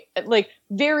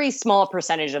very small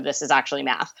percentage of this is actually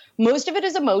math. Most of it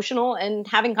is emotional and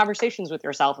having conversations with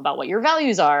yourself about what your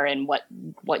values are and what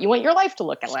you want your life to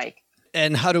look like.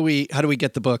 And how do we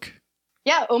get the book?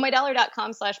 Yeah,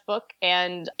 ohmydollar.com/book,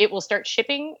 and it will start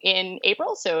shipping in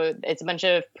April. So it's a bunch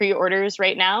of pre-orders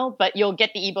right now, but you'll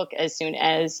get the ebook as soon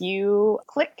as you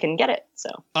click and get it. So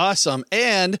awesome.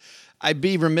 And I'd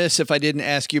be remiss if I didn't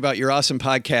ask you about your awesome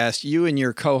podcast. You and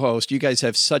your co-host, you guys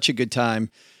have such a good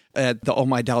time at the Oh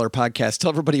My Dollar podcast. Tell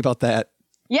everybody about that.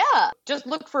 Yeah, just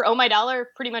look for Oh My Dollar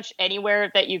pretty much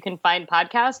anywhere that you can find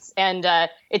podcasts. And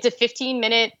it's a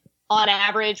 15-minute on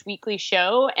average weekly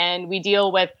show. And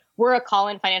we're a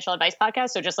call-in financial advice podcast.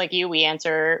 So just like you, we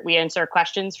answer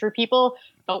questions for people,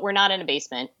 but we're not in a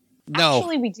basement. No,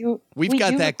 actually, we do. We've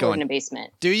got that going in a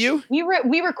basement. Do you? We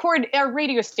record. Our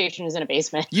radio station is in a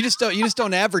basement. You just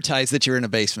don't advertise that you're in a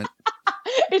basement.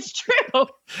 It's true.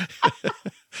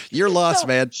 You're lost,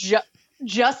 man.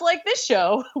 Just like this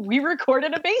show, we record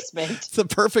in a basement. It's the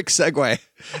perfect segue.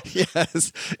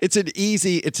 Yes,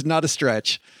 it's not a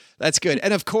stretch. That's good.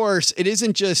 And of course, it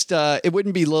isn't just, it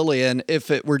wouldn't be Lillian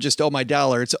if it were just Oh My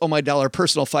Dollar. It's Oh My Dollar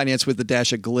Personal Finance with a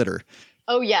dash of glitter.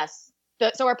 Oh, yes.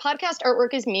 So our podcast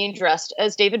artwork is me dressed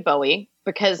as David Bowie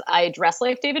because I dress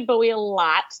like David Bowie a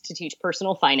lot to teach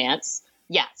personal finance.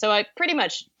 Yeah. So I pretty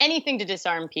much anything to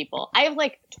disarm people. I have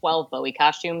 12 Bowie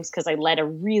costumes because I led a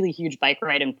really huge bike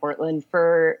ride in Portland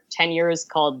for 10 years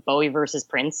called Bowie versus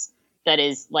Prince. that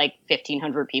is like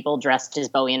 1,500 people dressed as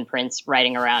Bowie and Prince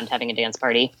riding around having a dance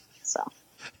party. So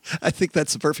I think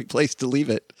that's the perfect place to leave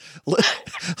it.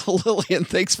 Lillian,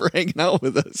 thanks for hanging out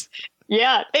with us.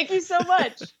 Yeah, thank you so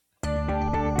much.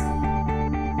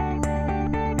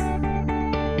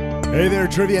 Hey there,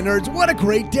 trivia nerds. What a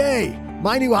great day.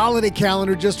 My new holiday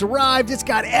calendar just arrived. It's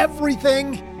got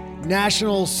everything.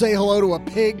 National Say Hello to a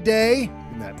Pig Day.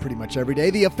 Isn't that pretty much every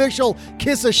day? The official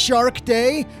Kiss a Shark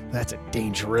Day. That's a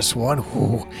dangerous one.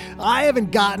 Ooh. I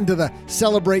haven't gotten to the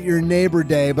Celebrate Your Neighbor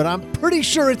Day, but I'm pretty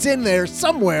sure it's in there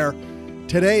somewhere.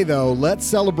 Today, though, let's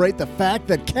celebrate the fact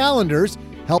that calendars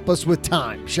help us with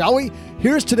time, shall we?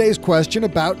 Here's today's question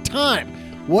about time.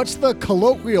 What's the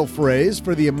colloquial phrase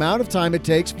for the amount of time it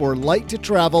takes for light to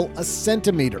travel a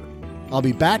centimeter? I'll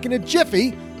be back in a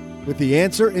jiffy with the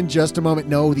answer in just a moment.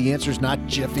 No, the answer's not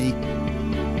jiffy.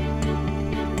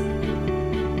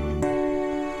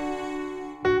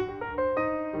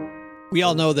 We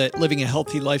all know that living a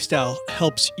healthy lifestyle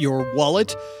helps your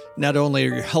wallet. Not only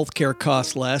are your healthcare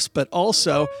costs less, but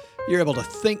also you're able to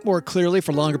think more clearly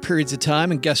for longer periods of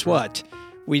time. And guess what?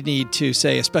 We need to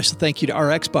say a special thank you to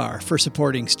RX Bar for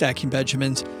supporting Stacking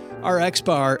Benjamins. RX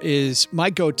Bar is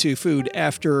my go-to food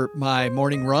after my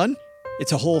morning run.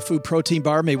 It's a whole food protein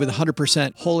bar made with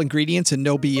 100% whole ingredients and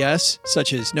no BS,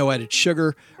 such as no added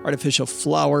sugar, artificial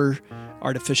flour,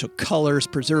 artificial colors,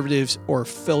 preservatives, or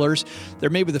fillers. They're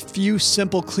made with a few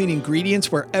simple, clean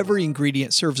ingredients where every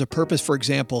ingredient serves a purpose. For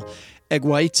example, egg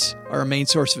whites are a main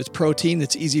source of its protein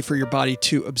that's easy for your body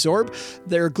to absorb.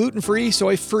 They're gluten-free,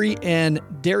 soy-free, and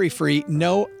dairy-free,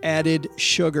 no added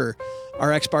sugar.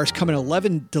 RX bars come in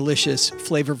 11 delicious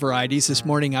flavor varieties. This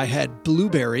morning I had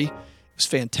blueberry. It was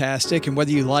fantastic. And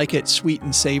whether you like it sweet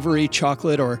and savory,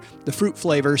 chocolate, or the fruit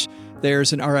flavors,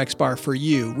 there's an RX bar for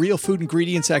you. Real food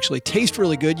ingredients actually taste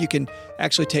really good. You can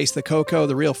actually taste the cocoa,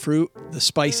 the real fruit, the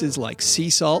spices like sea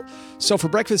salt. So for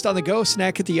breakfast on the go,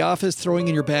 snack at the office, throwing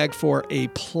in your bag for a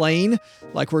plane,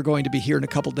 like we're going to be here in a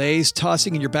couple days,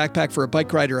 tossing in your backpack for a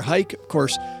bike ride or a hike, of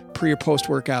course, pre or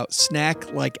post-workout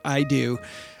snack like I do.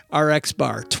 RX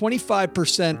Bar,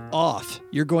 25% off.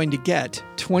 You're going to get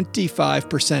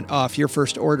 25% off your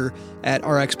first order at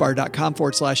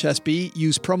rxbar.com/SB.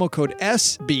 Use promo code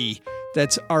SB.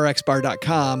 That's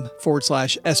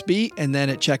rxbar.com/SB. And then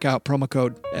at checkout, promo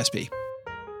code SB.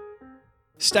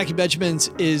 Stacking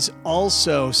Benjamins is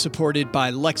also supported by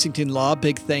Lexington Law.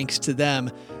 Big thanks to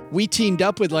them. We teamed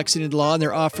up with Lexington Law, and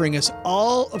they're offering us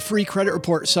all a free credit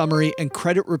report summary and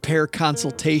credit repair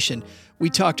consultation. We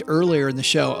talked earlier in the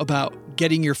show about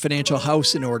getting your financial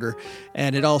house in order,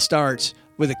 and it all starts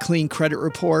with a clean credit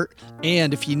report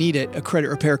and, if you need it, a credit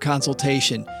repair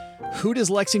consultation. Who does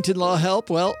Lexington Law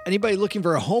help? Well, anybody looking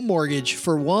for a home mortgage,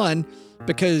 for one,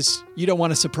 because you don't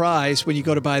want a surprise when you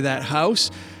go to buy that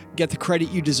house. Get the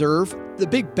credit you deserve. The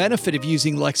big benefit of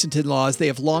using Lexington Law is they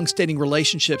have long-standing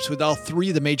relationships with all three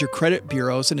of the major credit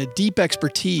bureaus and a deep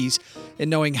expertise in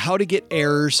knowing how to get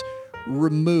errors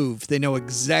removed. They know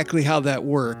exactly how that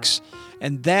works,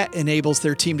 and that enables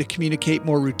their team to communicate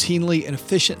more routinely and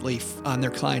efficiently on their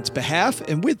clients' behalf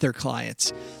and with their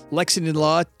clients. Lexington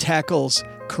Law tackles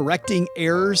correcting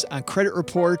errors on credit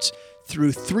reports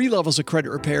through 3 levels of credit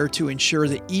repair to ensure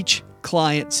that each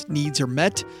client's needs are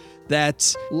met.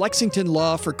 That's Lexington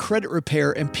Law for credit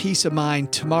repair and peace of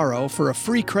mind tomorrow. For a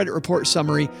free credit report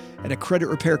summary and a credit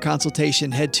repair consultation,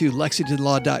 head to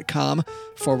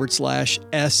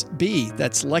lexingtonlaw.com/SB.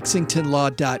 That's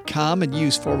lexingtonlaw.com and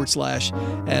use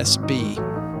 /SB.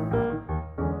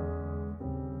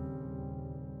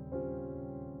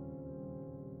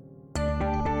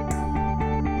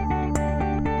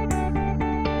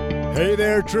 Hey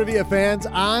there, trivia fans.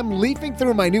 I'm leafing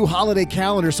through my new holiday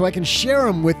calendar so I can share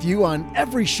them with you on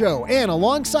every show. And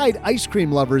alongside Ice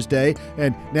Cream Lovers Day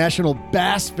and National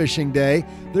Bass Fishing Day,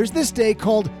 there's this day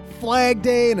called Flag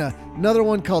Day and another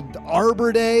one called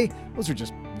Arbor Day. Those are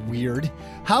just weird.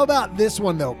 How about this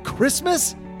one, though?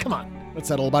 Christmas? Come on. What's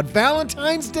that all about?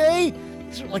 Valentine's Day?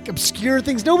 These are like obscure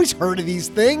things. Nobody's heard of these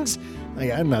things.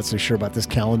 I'm not so sure about this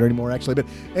calendar anymore, actually. But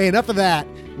hey, enough of that.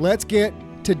 Let's get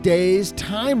today's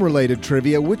time-related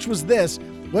trivia, which was this.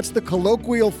 What's the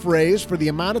colloquial phrase for the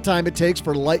amount of time it takes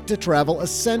for light to travel a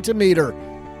centimeter?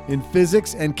 In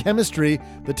physics and chemistry,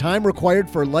 the time required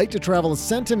for light to travel a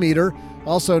centimeter,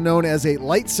 also known as a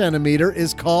light centimeter,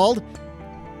 is called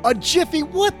a jiffy.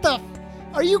 What the?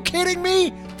 Are you kidding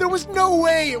me? There was no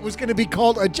way it was going to be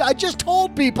called a jiffy. I just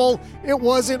told people it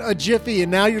wasn't a jiffy,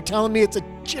 and now you're telling me it's a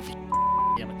jiffy.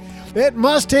 It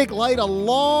must take light a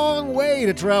long way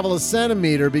to travel a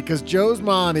centimeter because Joe's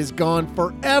mom is gone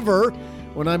forever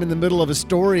when I'm in the middle of a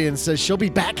story and says she'll be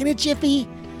back in a jiffy.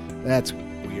 That's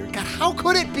weird. God, how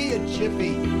could it be a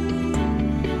Jiffy?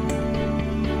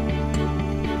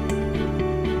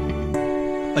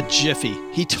 A Jiffy.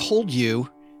 He told you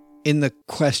in the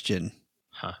question.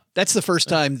 Huh. That's the first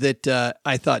time that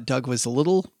I thought Doug was a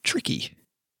little tricky.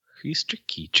 He's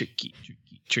tricky.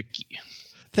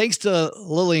 Thanks to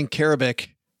Lillian Karabaic,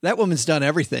 that woman's done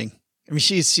everything. I mean,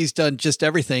 she's done just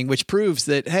everything, which proves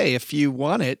that, hey, if you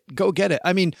want it, go get it.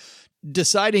 I mean,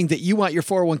 deciding that you want your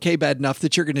 401k bad enough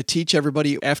that you're going to teach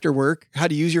everybody after work how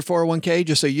to use your 401k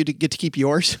just so you get to keep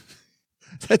yours.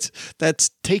 That's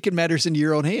taking matters into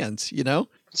your own hands, you know?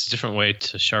 It's a different way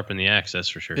to sharpen the axe, that's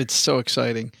for sure. It's so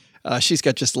exciting. She's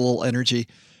got just a little energy.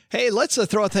 Hey, let's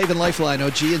throw out the Haven Lifeline,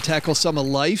 OG, and tackle some of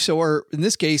life's, or in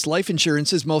this case, life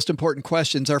insurance's most important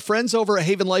questions. Our friends over at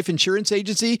Haven Life Insurance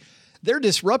Agency, they're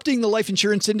disrupting the life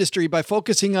insurance industry by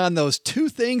focusing on those two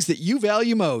things that you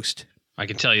value most. I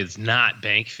can tell you it's not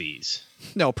bank fees.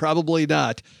 No, probably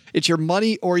not. It's your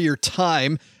money or your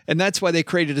time, and that's why they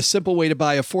created a simple way to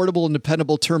buy affordable and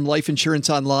dependable term life insurance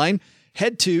online.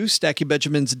 Head to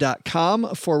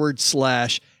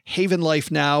stackingbenjamins.com/Haven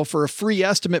Life now for a free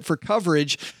estimate for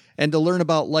coverage and to learn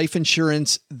about life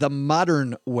insurance the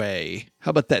modern way.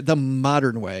 How about that? The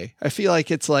modern way. I feel like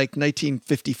it's like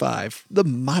 1955. The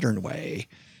modern way.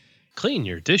 Clean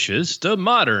your dishes the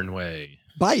modern way.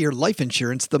 Buy your life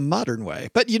insurance the modern way.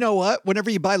 But you know what? Whenever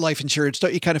you buy life insurance,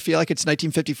 don't you kind of feel like it's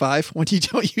 1955 when you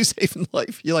don't use Haven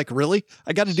Life? You're like, really?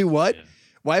 I got to do what? Yeah.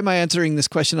 Why am I answering this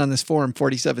question on this forum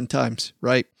 47 times,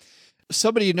 right?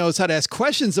 Somebody who knows how to ask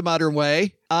questions the modern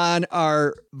way on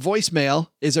our voicemail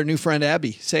is our new friend,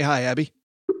 Abby. Say hi, Abby.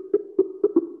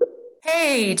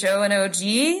 Hey, Joe and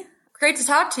OG. Great to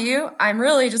talk to you. I'm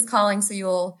really just calling so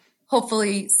you'll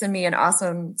hopefully send me an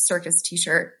awesome circus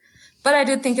t-shirt. But I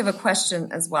did think of a question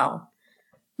as well.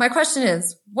 My question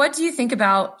is, what do you think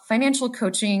about financial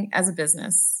coaching as a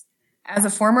business? As a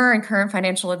former and current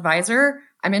financial advisor,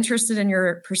 I'm interested in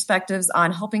your perspectives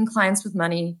on helping clients with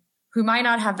money who might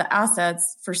not have the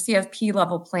assets for CFP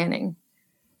level planning.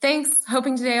 Thanks.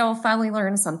 Hoping today I'll finally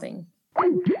learn something.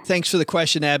 Thanks for the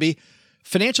question, Abby.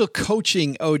 Financial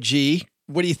coaching, OG,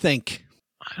 what do you think?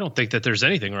 I don't think that there's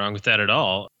anything wrong with that at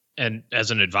all. And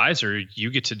as an advisor, you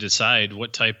get to decide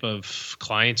what type of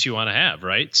clients you want to have,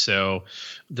 right? So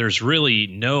there's really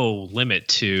no limit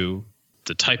to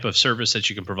the type of service that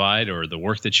you can provide or the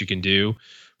work that you can do,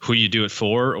 who you do it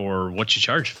for, or what you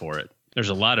charge for it. There's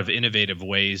a lot of innovative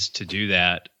ways to do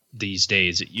that these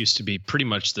days. It used to be pretty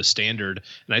much the standard,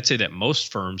 and I'd say that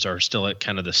most firms are still at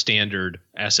kind of the standard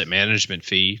asset management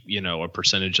fee, a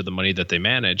percentage of the money that they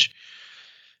manage.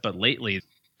 But lately,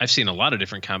 I've seen a lot of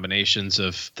different combinations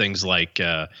of things like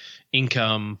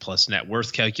income plus net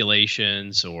worth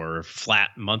calculations or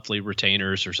flat monthly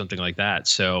retainers or something like that.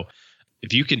 So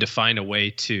if you can define a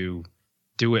way to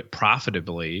do it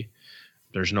profitably,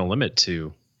 there's no limit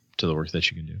to the work that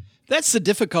you can do. That's the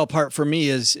difficult part for me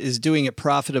is doing it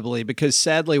profitably, because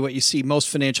sadly what you see most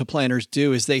financial planners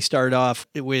do is they start off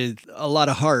with a lot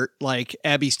of heart, like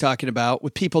Abby's talking about,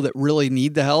 with people that really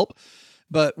need the help.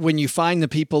 But when you find the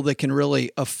people that can really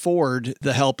afford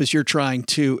the help as you're trying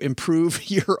to improve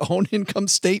your own income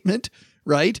statement,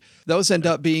 right? Those end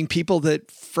up being people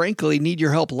that frankly need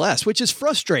your help less, which is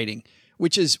frustrating,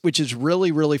 which is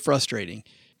really, really frustrating.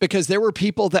 Because there were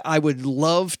people that I would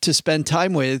love to spend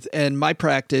time with, and my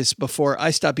practice before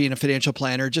I stopped being a financial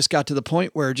planner just got to the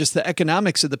point where just the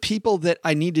economics of the people that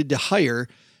I needed to hire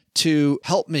to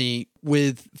help me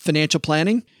with financial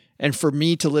planning and for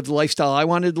me to live the lifestyle I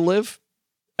wanted to live,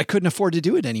 I couldn't afford to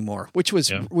do it anymore, which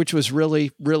was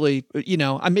really, really,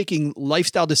 I'm making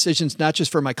lifestyle decisions not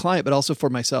just for my client, but also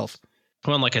for myself.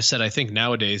 Well, and like I said, I think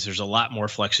nowadays there's a lot more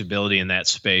flexibility in that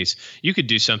space. You could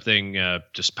do something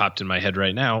just popped in my head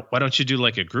right now. Why don't you do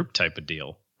like a group type of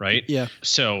deal, right? Yeah.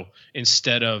 So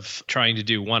instead of trying to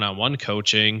do one-on-one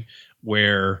coaching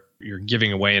where you're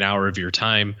giving away an hour of your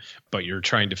time, but you're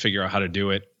trying to figure out how to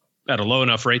do it at a low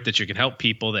enough rate that you can help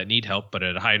people that need help, but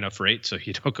at a high enough rate so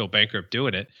you don't go bankrupt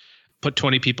doing it, put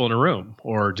 20 people in a room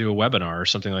or do a webinar or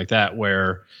something like that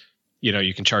where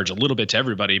you can charge a little bit to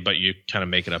everybody, but you kind of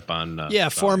make it up on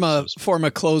form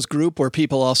a closed group where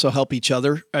people also help each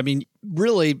other. I mean,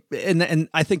 really, and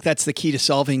I think that's the key to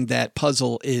solving that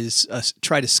puzzle is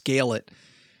try to scale it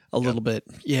a little bit.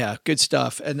 Yeah, good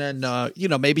stuff. And then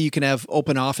maybe you can have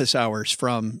open office hours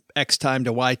from X time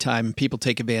to Y time, and people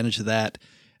take advantage of that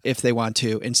if they want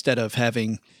to, instead of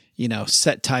having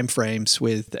set time frames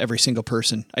with every single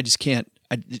person. I just can't.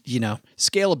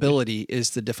 Scalability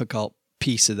is the difficult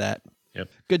piece of that. Yep.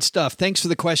 Good stuff. Thanks for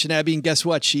the question, Abby. And guess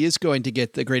what? She is going to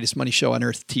get the Greatest Money Show on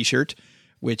Earth t-shirt,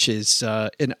 which is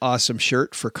an awesome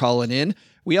shirt for calling in.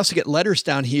 We also get letters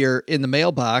down here in the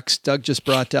mailbox. Doug just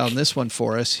brought down this one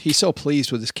for us. He's so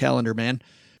pleased with his calendar, man.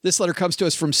 This letter comes to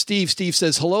us from Steve. Steve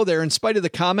says, hello there. In spite of the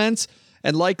comments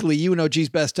and likely UNOG's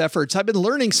best efforts, I've been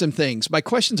learning some things. My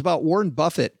question's about Warren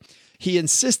Buffett. He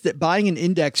insists that buying an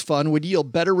index fund would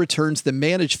yield better returns than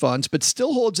managed funds, but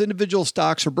still holds individual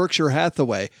stocks for Berkshire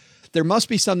Hathaway. There must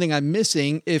be something I'm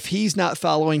missing if he's not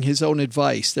following his own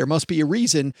advice. There must be a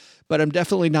reason, but I'm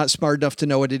definitely not smart enough to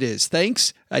know what it is.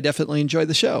 Thanks. I definitely enjoy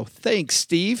the show. Thanks,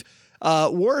 Steve.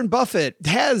 Warren Buffett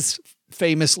has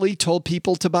famously told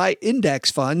people to buy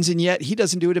index funds, and yet he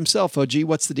doesn't do it himself. OG,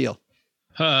 what's the deal?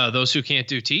 Those who can't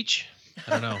do teach.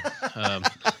 I don't know.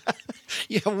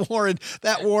 Yeah, Warren,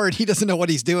 he doesn't know what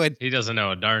he's doing. He doesn't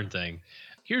know a darn thing.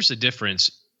 Here's the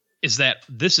difference, is that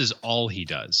this is all he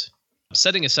does.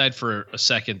 Setting aside for a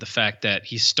second the fact that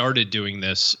he started doing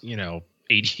this, 80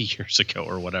 years ago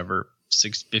or whatever,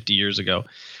 50 years ago.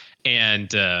 And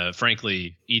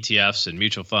frankly, ETFs and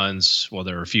mutual funds, well,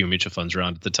 there were a few mutual funds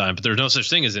around at the time, but there was no such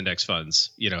thing as index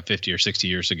funds, 50 or 60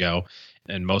 years ago.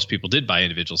 And most people did buy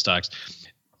individual stocks.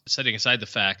 Setting aside the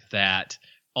fact that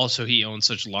also he owns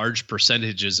such large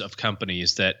percentages of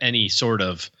companies that any sort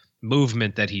of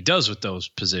movement that he does with those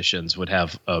positions would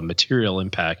have a material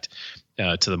impact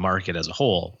to the market as a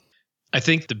whole. I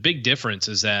think the big difference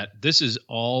is that this is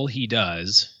all he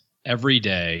does every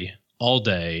day, all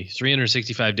day,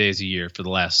 365 days a year for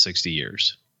the last 60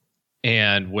 years.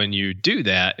 And when you do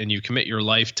that and you commit your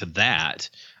life to that,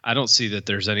 I don't see that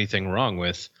there's anything wrong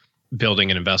with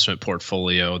building an investment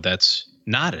portfolio that's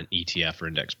not an ETF or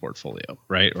index portfolio,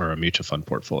 right? Or a mutual fund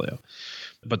portfolio.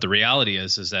 But the reality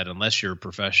is that unless you're a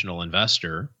professional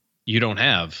investor, you don't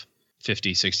have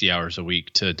 50, 60 hours a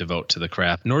week to devote to the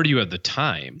craft, nor do you have the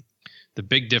time. The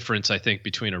big difference, I think,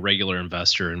 between a regular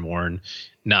investor and Warren,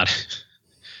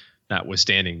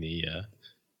 notwithstanding the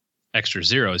extra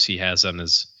zeros he has on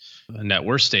his net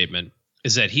worth statement,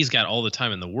 is that he's got all the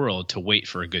time in the world to wait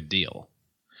for a good deal.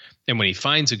 And when he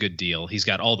finds a good deal, he's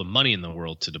got all the money in the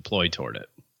world to deploy toward it,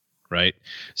 right?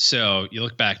 So you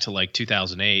look back to like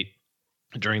 2008,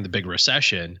 during the big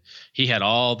recession, he had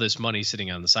all this money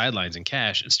sitting on the sidelines in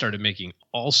cash and started making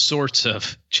all sorts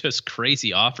of just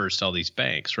crazy offers to all these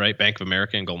banks, right? Bank of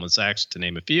America and Goldman Sachs, to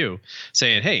name a few,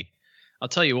 saying, hey, I'll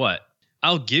tell you what,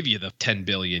 I'll give you the $10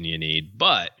 billion you need,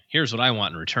 but here's what I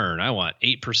want in return. I want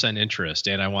 8% interest,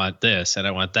 and I want this, and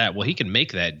I want that. Well, he can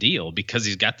make that deal because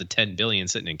he's got the $10 billion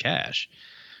sitting in cash.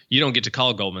 You don't get to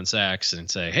call Goldman Sachs and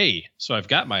say, hey, so I've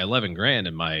got my 11 grand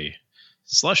in my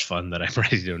slush fund that I'm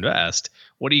ready to invest.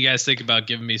 What do you guys think about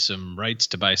giving me some rights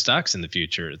to buy stocks in the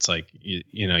future? It's like,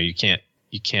 you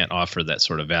can't offer that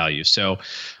sort of value. So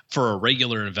for a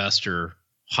regular investor,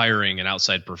 hiring an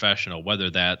outside professional, whether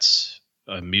that's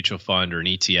a mutual fund or an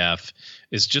ETF,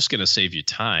 is just going to save you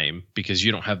time because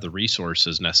you don't have the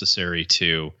resources necessary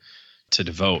to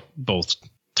devote both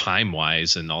time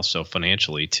wise and also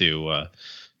financially to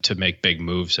make big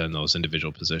moves in those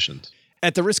individual positions.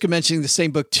 At the risk of mentioning the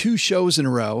same book 2 shows in a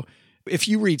row, if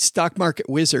you read Stock Market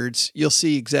Wizards, you'll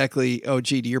see exactly, OG,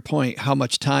 to your point, how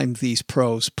much time these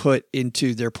pros put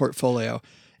into their portfolio.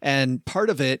 And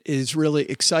part of it is really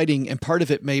exciting. And part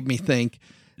of it made me think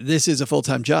this is a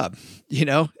full-time job,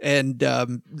 And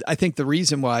I think the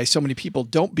reason why so many people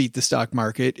don't beat the stock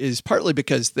market is partly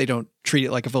because they don't treat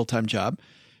it like a full-time job.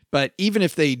 But even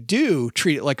if they do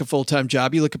treat it like a full-time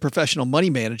job, you look at professional money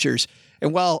managers.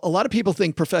 And while a lot of people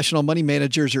think professional money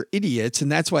managers are idiots,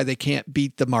 and that's why they can't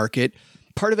beat the market,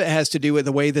 part of it has to do with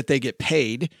the way that they get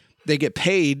paid. They get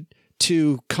paid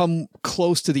to come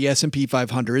close to the S&P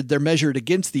 500. They're measured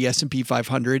against the S&P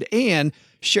 500, and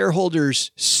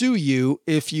shareholders sue you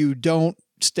if you don't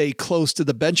stay close to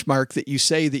the benchmark that you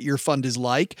say that your fund is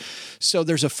like. So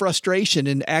there's a frustration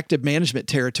in active management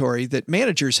territory that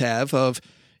managers have of,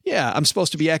 yeah, I'm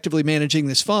supposed to be actively managing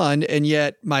this fund, and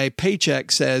yet my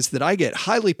paycheck says that I get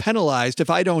highly penalized if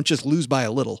I don't just lose by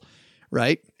a little,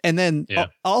 right? And then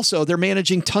also they're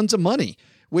managing tons of money,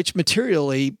 which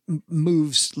materially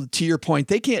moves, to your point,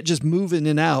 they can't just move in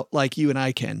and out like you and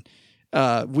I can.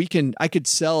 I could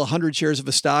sell 100 shares of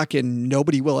a stock and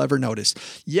nobody will ever notice.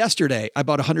 Yesterday, I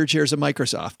bought 100 shares of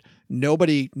Microsoft.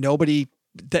 Nobody,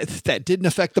 that didn't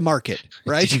affect the market,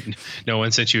 right? No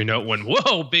one sent you a note when,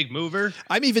 whoa, big mover.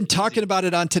 I'm even talking about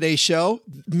it on today's show.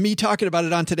 Me talking about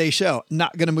it on today's show,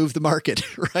 not going to move the market,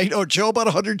 right? Oh, Joe bought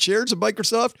 100 shares of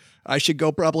Microsoft. I should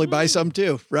go probably buy some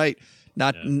too, right?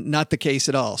 Not the case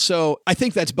at all. So I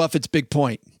think that's Buffett's big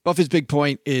point. Buffett's big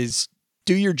point is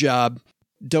do your job.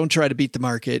 Don't try to beat the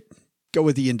market. Go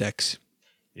with the index.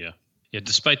 Yeah.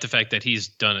 Despite the fact that he's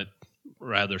done it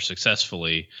rather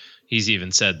successfully, He's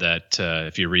even said that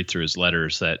if you read through his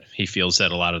letters, that he feels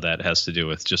that a lot of that has to do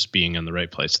with just being in the right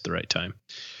place at the right time.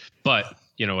 But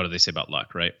what do they say about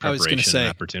luck, right? Preparation, I was going to say, and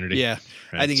opportunity. Yeah,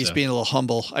 right? I think he's being a little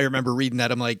humble. I remember reading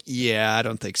that. I'm like, yeah, I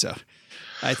don't think so.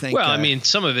 I think. Well, I mean,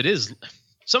 some of it is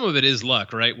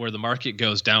luck, right? Where the market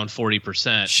goes down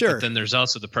 40%. Sure. But then there's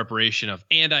also the preparation of,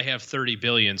 and I have $30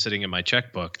 billion sitting in my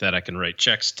checkbook that I can write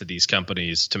checks to these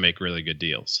companies to make really good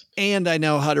deals. And I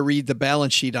know how to read the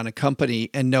balance sheet on a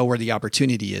company and know where the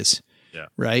opportunity is. Yeah.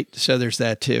 Right. So there's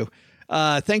that too.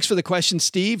 Thanks for the question,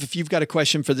 Steve. If you've got a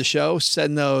question for the show,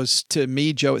 send those to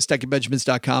me, Joe at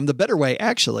stackingbenjamins.com. The better way,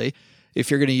 actually,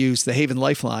 if you're going to use the Haven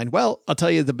Lifeline, well, I'll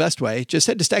tell you the best way. Just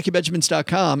head to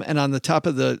stackingbenjamins.com, and on the top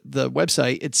of the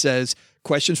website, it says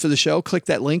questions for the show. Click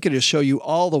that link, and it'll show you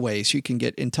all the ways you can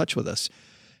get in touch with us.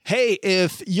 Hey,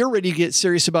 if you're ready to get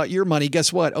serious about your money,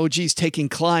 guess what? OG's taking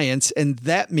clients, and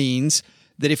that means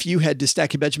that if you head to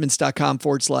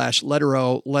stackingbenjamins.com/letter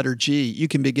O, letter G, you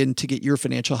can begin to get your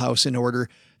financial house in order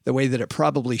the way that it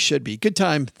probably should be. Good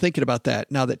time thinking about that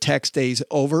now that tax day's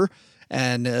over.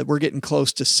 And we're getting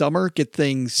close to summer. Get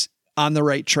things on the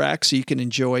right track so you can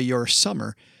enjoy your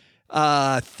summer.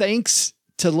 Thanks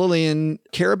to Lillian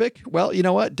Karabaic. Well, you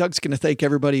know what? Doug's going to thank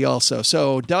everybody also.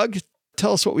 So, Doug,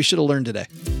 tell us what we should have learned today.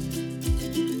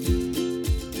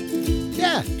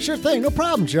 Yeah, sure thing. No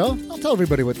problem, Joe. I'll tell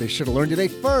everybody what they should have learned today.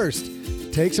 First,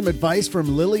 take some advice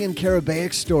from Lillian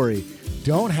Karabaic's story.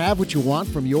 Don't have what you want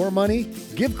from your money.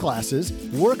 Give classes,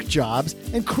 work jobs,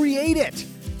 and create it.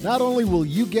 Not only will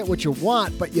you get what you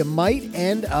want, but you might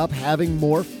end up having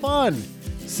more fun.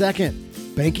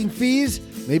 Second, banking fees?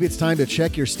 Maybe it's time to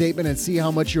check your statement and see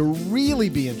how much you're really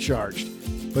being charged.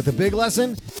 But the big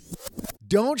lesson?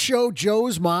 Don't show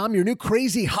Joe's mom your new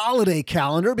crazy holiday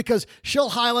calendar because she'll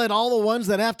highlight all the ones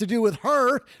that have to do with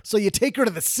her, so you take her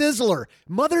to the Sizzler.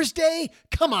 Mother's Day?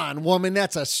 Come on, woman,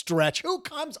 that's a stretch. Who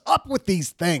comes up with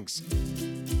these things?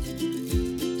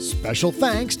 Special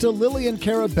thanks to Lillian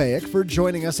Karabaic for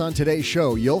joining us on today's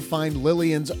show. You'll find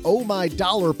Lillian's Oh My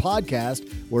Dollar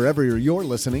podcast wherever you're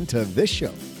listening to this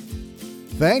show.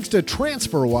 Thanks to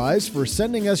TransferWise for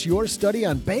sending us your study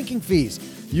on banking fees.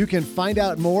 You can find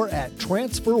out more at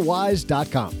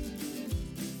transferwise.com.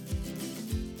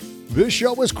 This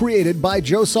show was created by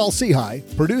Joe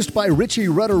Saul-Sehy, produced by Richie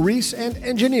Rutter-Reese, and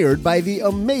engineered by the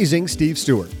amazing Steve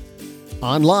Stewart.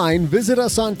 Online, visit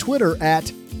us on Twitter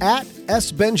at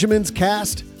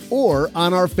 @SBenjaminsCast or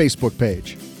on our Facebook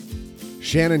page.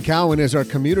 Shannon Cowan is our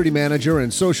community manager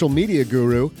and social media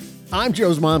guru. I'm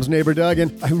Joe's mom's neighbor, Doug,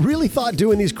 and I really thought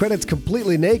doing these credits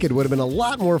completely naked would have been a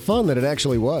lot more fun than it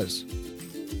actually was.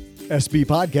 SB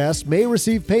Podcasts may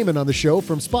receive payment on the show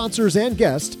from sponsors and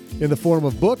guests in the form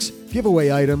of books,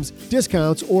 giveaway items,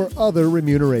 discounts, or other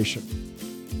remuneration.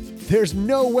 There's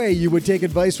no way you would take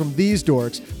advice from these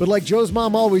dorks, but like Joe's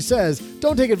mom always says,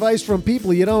 don't take advice from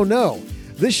people you don't know.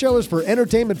 This show is for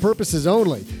entertainment purposes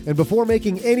only, and before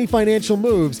making any financial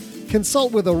moves,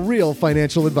 consult with a real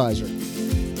financial advisor.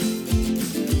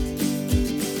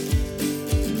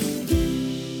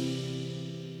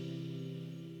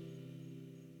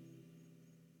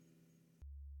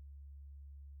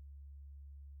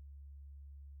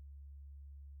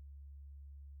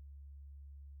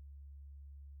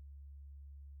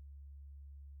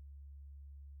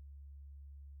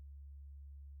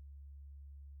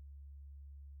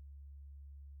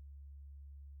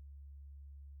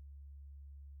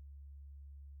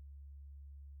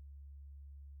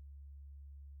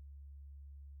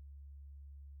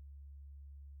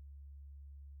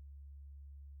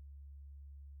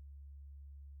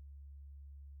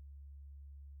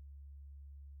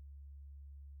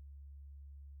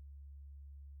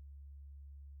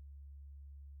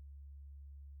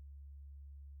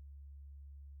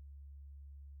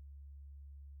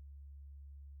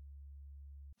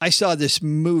 I saw this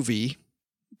movie.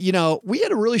 We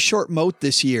had a really short moat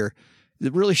this year,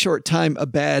 the really short time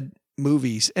of bad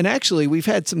movies. And actually, we've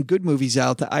had some good movies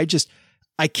out that I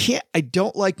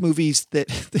don't like movies that,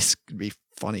 this could be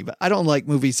funny, but I don't like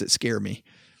movies that scare me.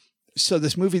 So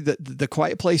this movie, the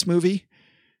Quiet Place movie,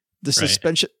 the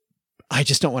suspension, I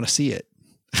just don't want to see it.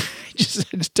 I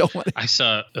just don't want to. I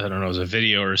saw, I don't know, it was a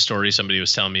video or a story somebody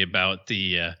was telling me about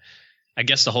I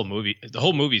guess the whole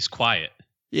movie's quiet.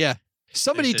 Yeah.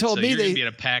 Somebody told me you're going to be in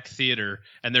a packed theater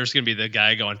and there's going to be the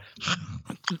guy going.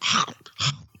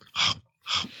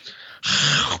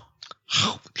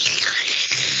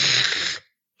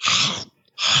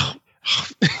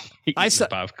 I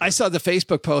saw the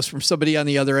Facebook post from somebody on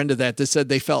the other end of that said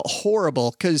they felt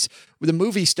horrible because the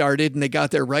movie started and they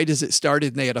got there right as it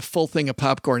started and they had a full thing of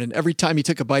popcorn. And every time he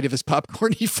took a bite of his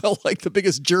popcorn, he felt like the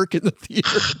biggest jerk in the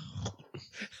theater.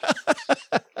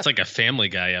 It's like a Family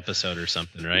Guy episode or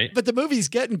something, right? But the movie's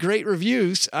getting great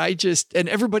reviews. And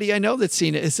everybody I know that's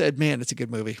seen it has said, man, it's a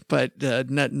good movie, but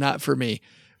not for me.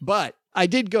 But I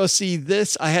did go see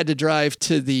this. I had to drive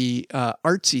to the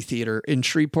Artsy Theater in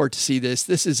Shreveport to see this.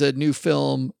 This is a new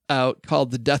film out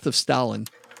called The Death of Stalin.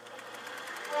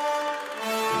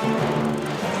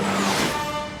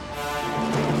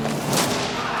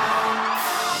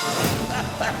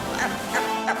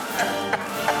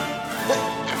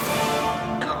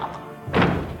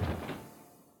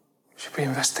 Should we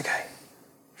investigate?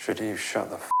 Should you shut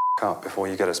the up before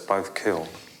you get us both killed?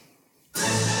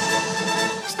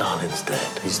 Stalin's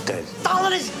dead. He's dead.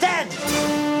 Stalin is dead!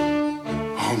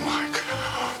 Oh my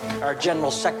God. Our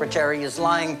general secretary is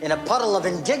lying in a puddle of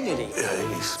indignity.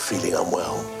 He's feeling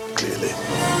unwell, clearly.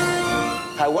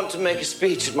 I want to make a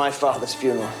speech at my father's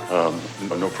funeral.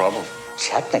 No problem.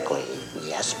 Technically,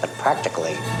 yes, but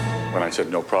practically. When I said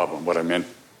no problem, what I meant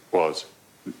was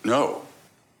no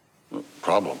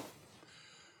problem.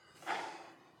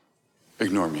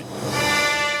 Ignore me.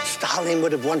 Stalin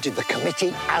would have wanted the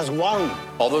committee as one.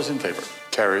 All those in favor?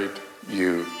 Carried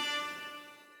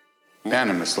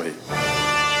unanimously.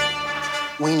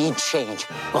 We need change.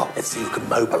 Well, let's see who can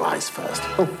mobilize first.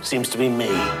 Oh, seems to be me.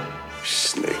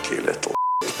 Sneaky little.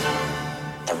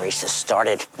 The race has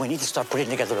started. We need to start putting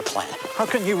together a plan. How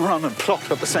can you run and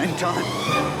plot at the same time?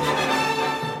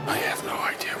 I have no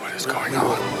idea what is going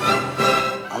on.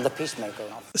 I'm the peacemaker.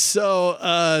 So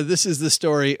this is the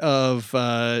story of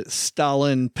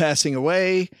Stalin passing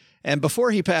away. And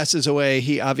before he passes away,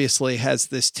 he obviously has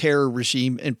this terror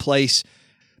regime in place.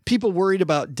 People worried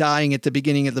about dying at the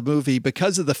beginning of the movie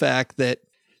because of the fact that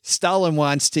Stalin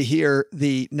wants to hear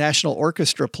the National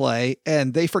Orchestra play,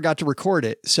 and they forgot to record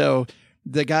it. So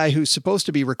the guy who's supposed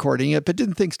to be recording it, but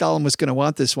didn't think Stalin was going to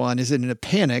want this one, is in a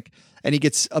panic, and he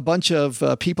gets a bunch of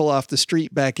people off the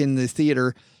street back in the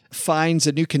theater, finds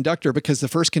a new conductor because the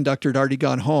first conductor had already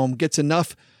gone home, gets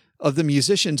enough of the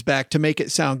musicians back to make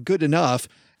it sound good enough,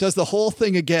 does the whole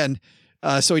thing again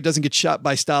so he doesn't get shot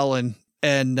by Stalin,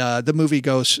 and the movie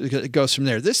goes from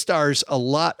there. This stars a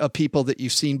lot of people that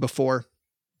you've seen before.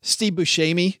 Steve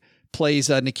Buscemi plays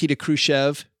Nikita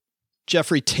Khrushchev.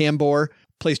 Jeffrey Tambor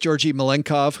plays Georgy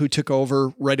Malenkov, who took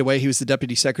over right away. He was the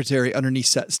deputy secretary underneath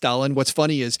Stalin. What's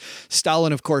funny is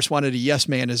Stalin, of course, wanted a yes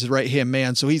man as his right-hand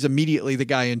man, so he's immediately the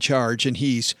guy in charge, and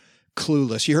he's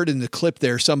clueless. You heard in the clip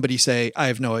there somebody say, I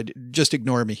have no idea, just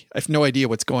ignore me. I have no idea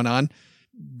what's going on.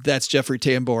 That's Jeffrey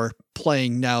Tambor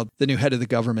playing now the new head of the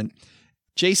government.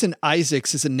 Jason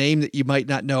Isaacs is a name that you might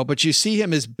not know, but you see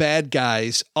him as bad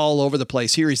guys all over the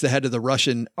place. Here he's the head of the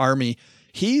Russian army.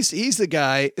 He's the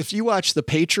guy, if you watch The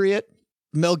Patriot,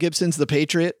 Mel Gibson's The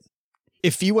Patriot.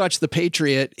 If you watch The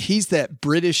Patriot, he's that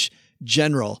British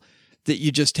general that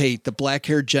you just hate, the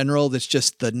black-haired general that's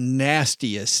just the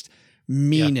nastiest,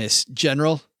 meanest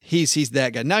general. He's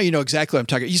that guy. Now you know exactly what I'm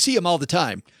talking about. You see him all the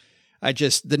time.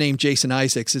 The name Jason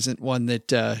Isaacs isn't one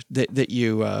that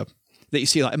you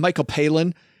see a lot. And Michael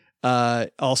Palin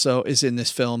also is in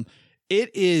this film.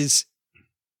 The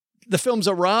film's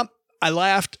a romp. I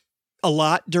laughed a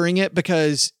lot during it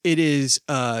because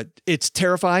it's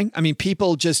terrifying. I mean,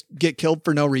 people just get killed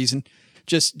for no reason,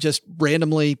 just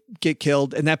randomly get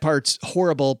killed. And that part's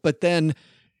horrible. But then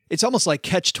it's almost like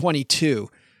Catch-22,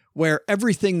 where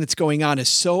everything that's going on is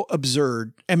so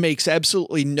absurd and makes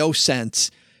absolutely no sense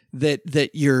that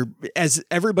as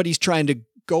everybody's trying to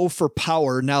go for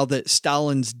power now that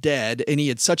Stalin's dead, and he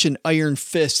had such an iron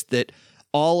fist that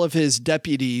all of his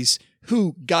deputies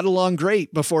who got along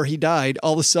great before he died,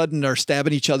 all of a sudden are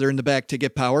stabbing each other in the back to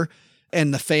get power.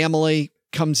 And the family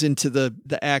comes into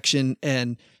the action.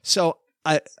 And so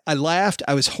I laughed,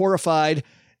 I was horrified,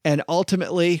 and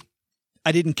ultimately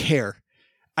I didn't care.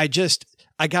 I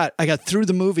got through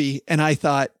the movie and I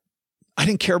thought, I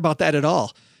didn't care about that at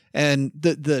all. And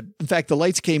in fact, the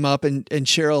lights came up and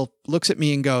Cheryl looks at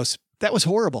me and goes, that was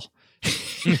horrible.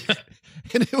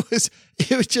 And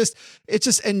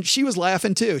and she was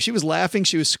laughing too. She was laughing.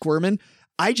 She was squirming.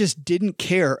 I just didn't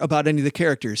care about any of the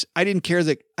characters. I didn't care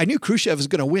that I knew Khrushchev was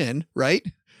going to win, right?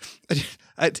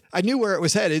 I knew where it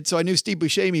was headed. So I knew Steve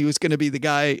Buscemi was going to be the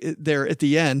guy there at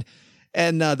the end.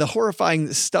 And the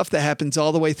horrifying stuff that happens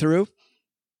all the way through,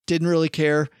 didn't really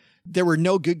care. There were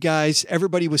no good guys.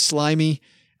 Everybody was slimy.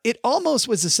 It almost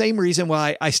was the same reason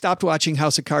why I stopped watching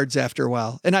House of Cards after a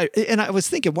while. And I was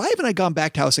thinking, why haven't I gone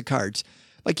back to House of Cards?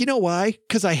 Like, you know why?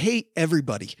 Because I hate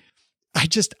everybody. I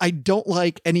don't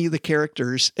like any of the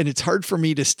characters, and it's hard for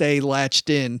me to stay latched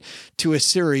in to a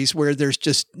series where there's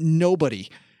just nobody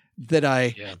that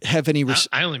I have any.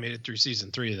 I only made it through season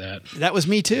 3 of that. That was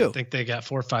me too. I think they got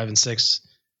 4, 5, and 6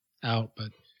 out, but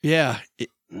Yeah.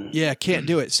 Can't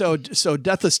do it. So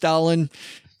Death of Stalin,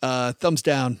 thumbs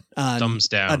down. Thumbs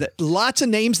down. Lots of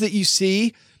names that you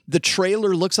see. The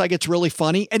trailer looks like it's really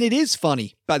funny. And it is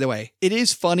funny, by the way. It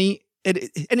is funny. And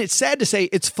it's sad to say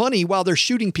it's funny while they're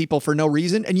shooting people for no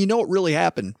reason. And you know it really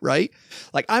happened, right?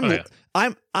 Like I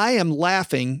am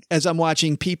laughing as I'm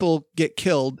watching people get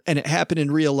killed, and it happened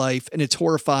in real life, and it's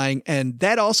horrifying. And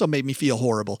that also made me feel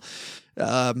horrible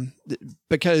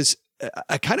because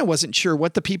I kind of wasn't sure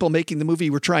what the people making the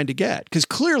movie were trying to get, because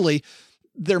clearly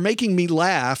they're making me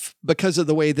laugh because of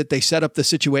the way that they set up the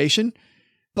situation.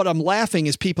 But I'm laughing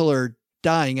as people are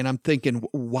dying, and I'm thinking,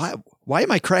 why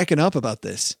am I cracking up about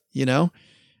this? You know?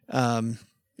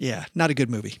 Yeah, not a good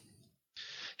movie.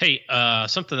 Hey,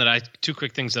 two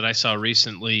quick things that I saw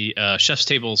recently. Chef's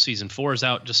Table season 4 is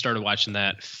out. Just started watching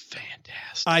that.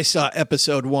 Fantastic. I saw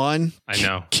episode 1. I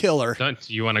know. Killer. Don't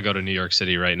you want to go to New York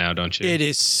City right now, don't you? It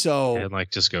is so. And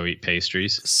just go eat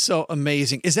pastries. So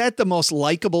amazing. Is that the most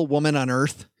likable woman on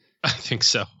earth? I think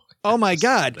so. Oh my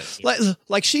God.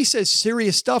 Like she says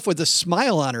serious stuff with a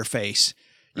smile on her face.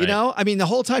 You know, I mean, the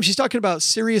whole time she's talking about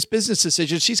serious business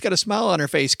decisions, she's got a smile on her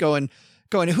face going,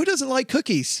 who doesn't like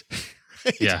cookies?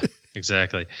 Right? Yeah,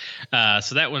 exactly.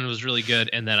 So that one was really good.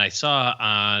 And then I saw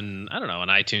on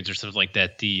iTunes or something like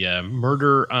that, the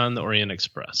Murder on the Orient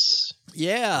Express.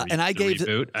 Yeah. And I gave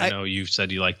reboot. I know you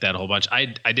said you liked that a whole bunch. I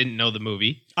didn't know the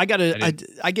movie. I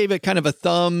gave it kind of a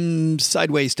thumb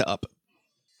sideways to up.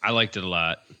 I liked it a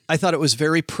lot. I thought it was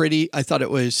very pretty. I thought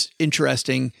it was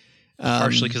interesting.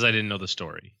 Partially because I didn't know the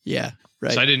story. Yeah,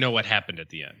 right. So I didn't know what happened at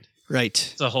the end.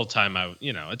 Right. The whole time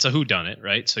it's a whodunit,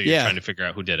 right? So you're trying to figure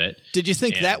out who did it. Did you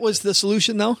think that was the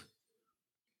solution, though?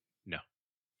 No.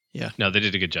 Yeah. No, they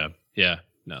did a good job. Yeah.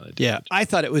 No, they did. Yeah. I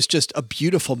thought it was just a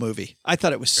beautiful movie. I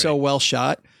thought it was so well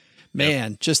shot.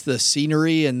 Man, just the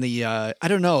scenery and the I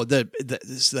don't know,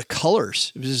 the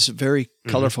colors. It was just a very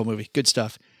colorful movie. Good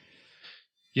stuff.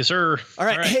 Yes, sir. All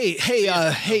right.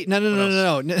 Hey,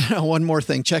 no. One more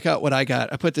thing. Check out what I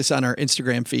got. I put this on our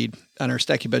Instagram feed, on our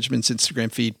Stacking Benjamins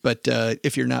Instagram feed. But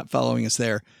if you're not following us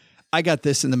there, I got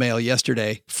this in the mail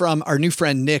yesterday from our new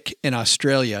friend, Nick in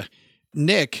Australia.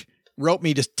 Nick wrote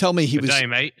me to tell me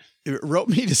wrote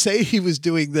me to say he was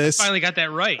doing this. I finally got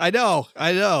that right. I know.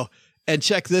 And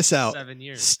check this out. 7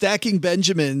 years. Stacking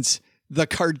Benjamins, the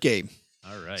card game.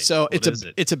 All right. So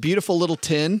it's a beautiful little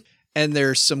tin. And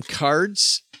there's some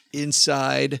cards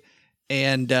inside,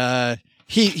 and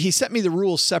he sent me the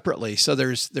rules separately. So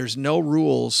there's no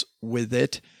rules with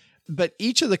it, but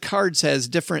each of the cards has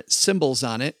different symbols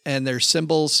on it, and there's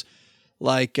symbols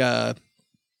like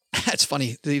that's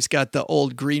funny. He's got the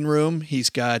old green room. He's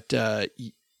got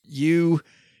He's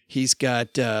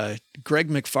got Greg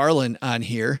McFarlane on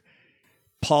here,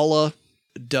 Paula,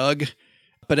 Doug.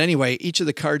 But anyway, each of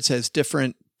the cards has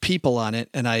different people on it,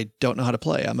 and I don't know how to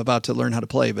play. I'm about to learn how to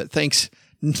play, but thanks.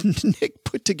 Nick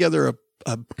put together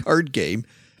a card game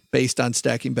based on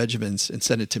Stacking Benjamins and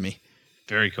sent it to me.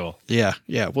 Very cool. Yeah.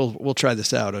 We'll try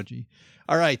this out, OG.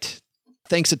 All right.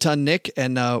 Thanks a ton, Nick,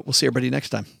 and we'll see everybody next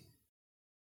time.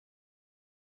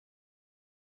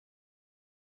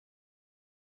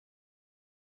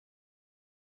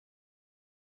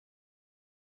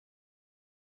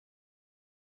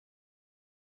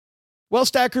 Well,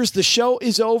 Stackers, the show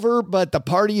is over, but the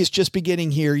party is just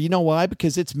beginning here. You know why?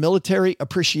 Because it's Military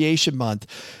Appreciation Month,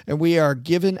 and we are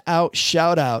giving out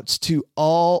shout-outs to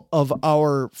all of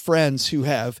our friends who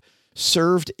have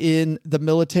served in the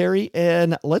military.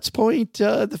 And let's point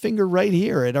the finger right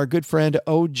here at our good friend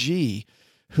OG,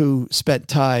 who spent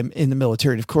time in the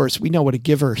military. And of course, we know what a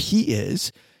giver he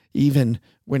is, even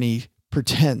when he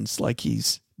pretends like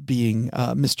he's being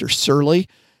Mr. Surly.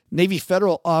 Navy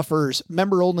Federal offers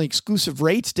member-only exclusive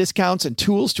rates, discounts, and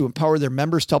tools to empower their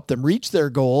members to help them reach their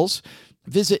goals.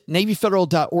 Visit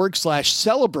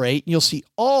NavyFederal.org/celebrate, and you'll see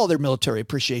all their Military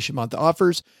Appreciation Month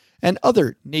offers and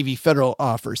other Navy Federal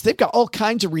offers. They've got all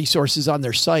kinds of resources on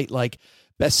their site, like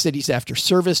best cities after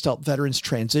service to help veterans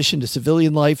transition to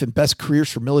civilian life and best careers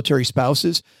for military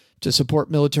spouses to support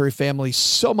military families.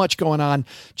 So much going on.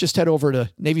 Just head over to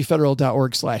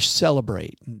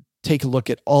NavyFederal.org/celebrate and take a look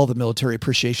at all the Military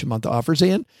Appreciation Month offers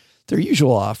and their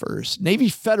usual offers. Navy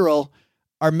Federal,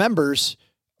 our members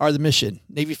are the mission.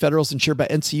 Navy Federal is insured by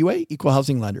NCUA, Equal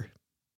Housing Lender.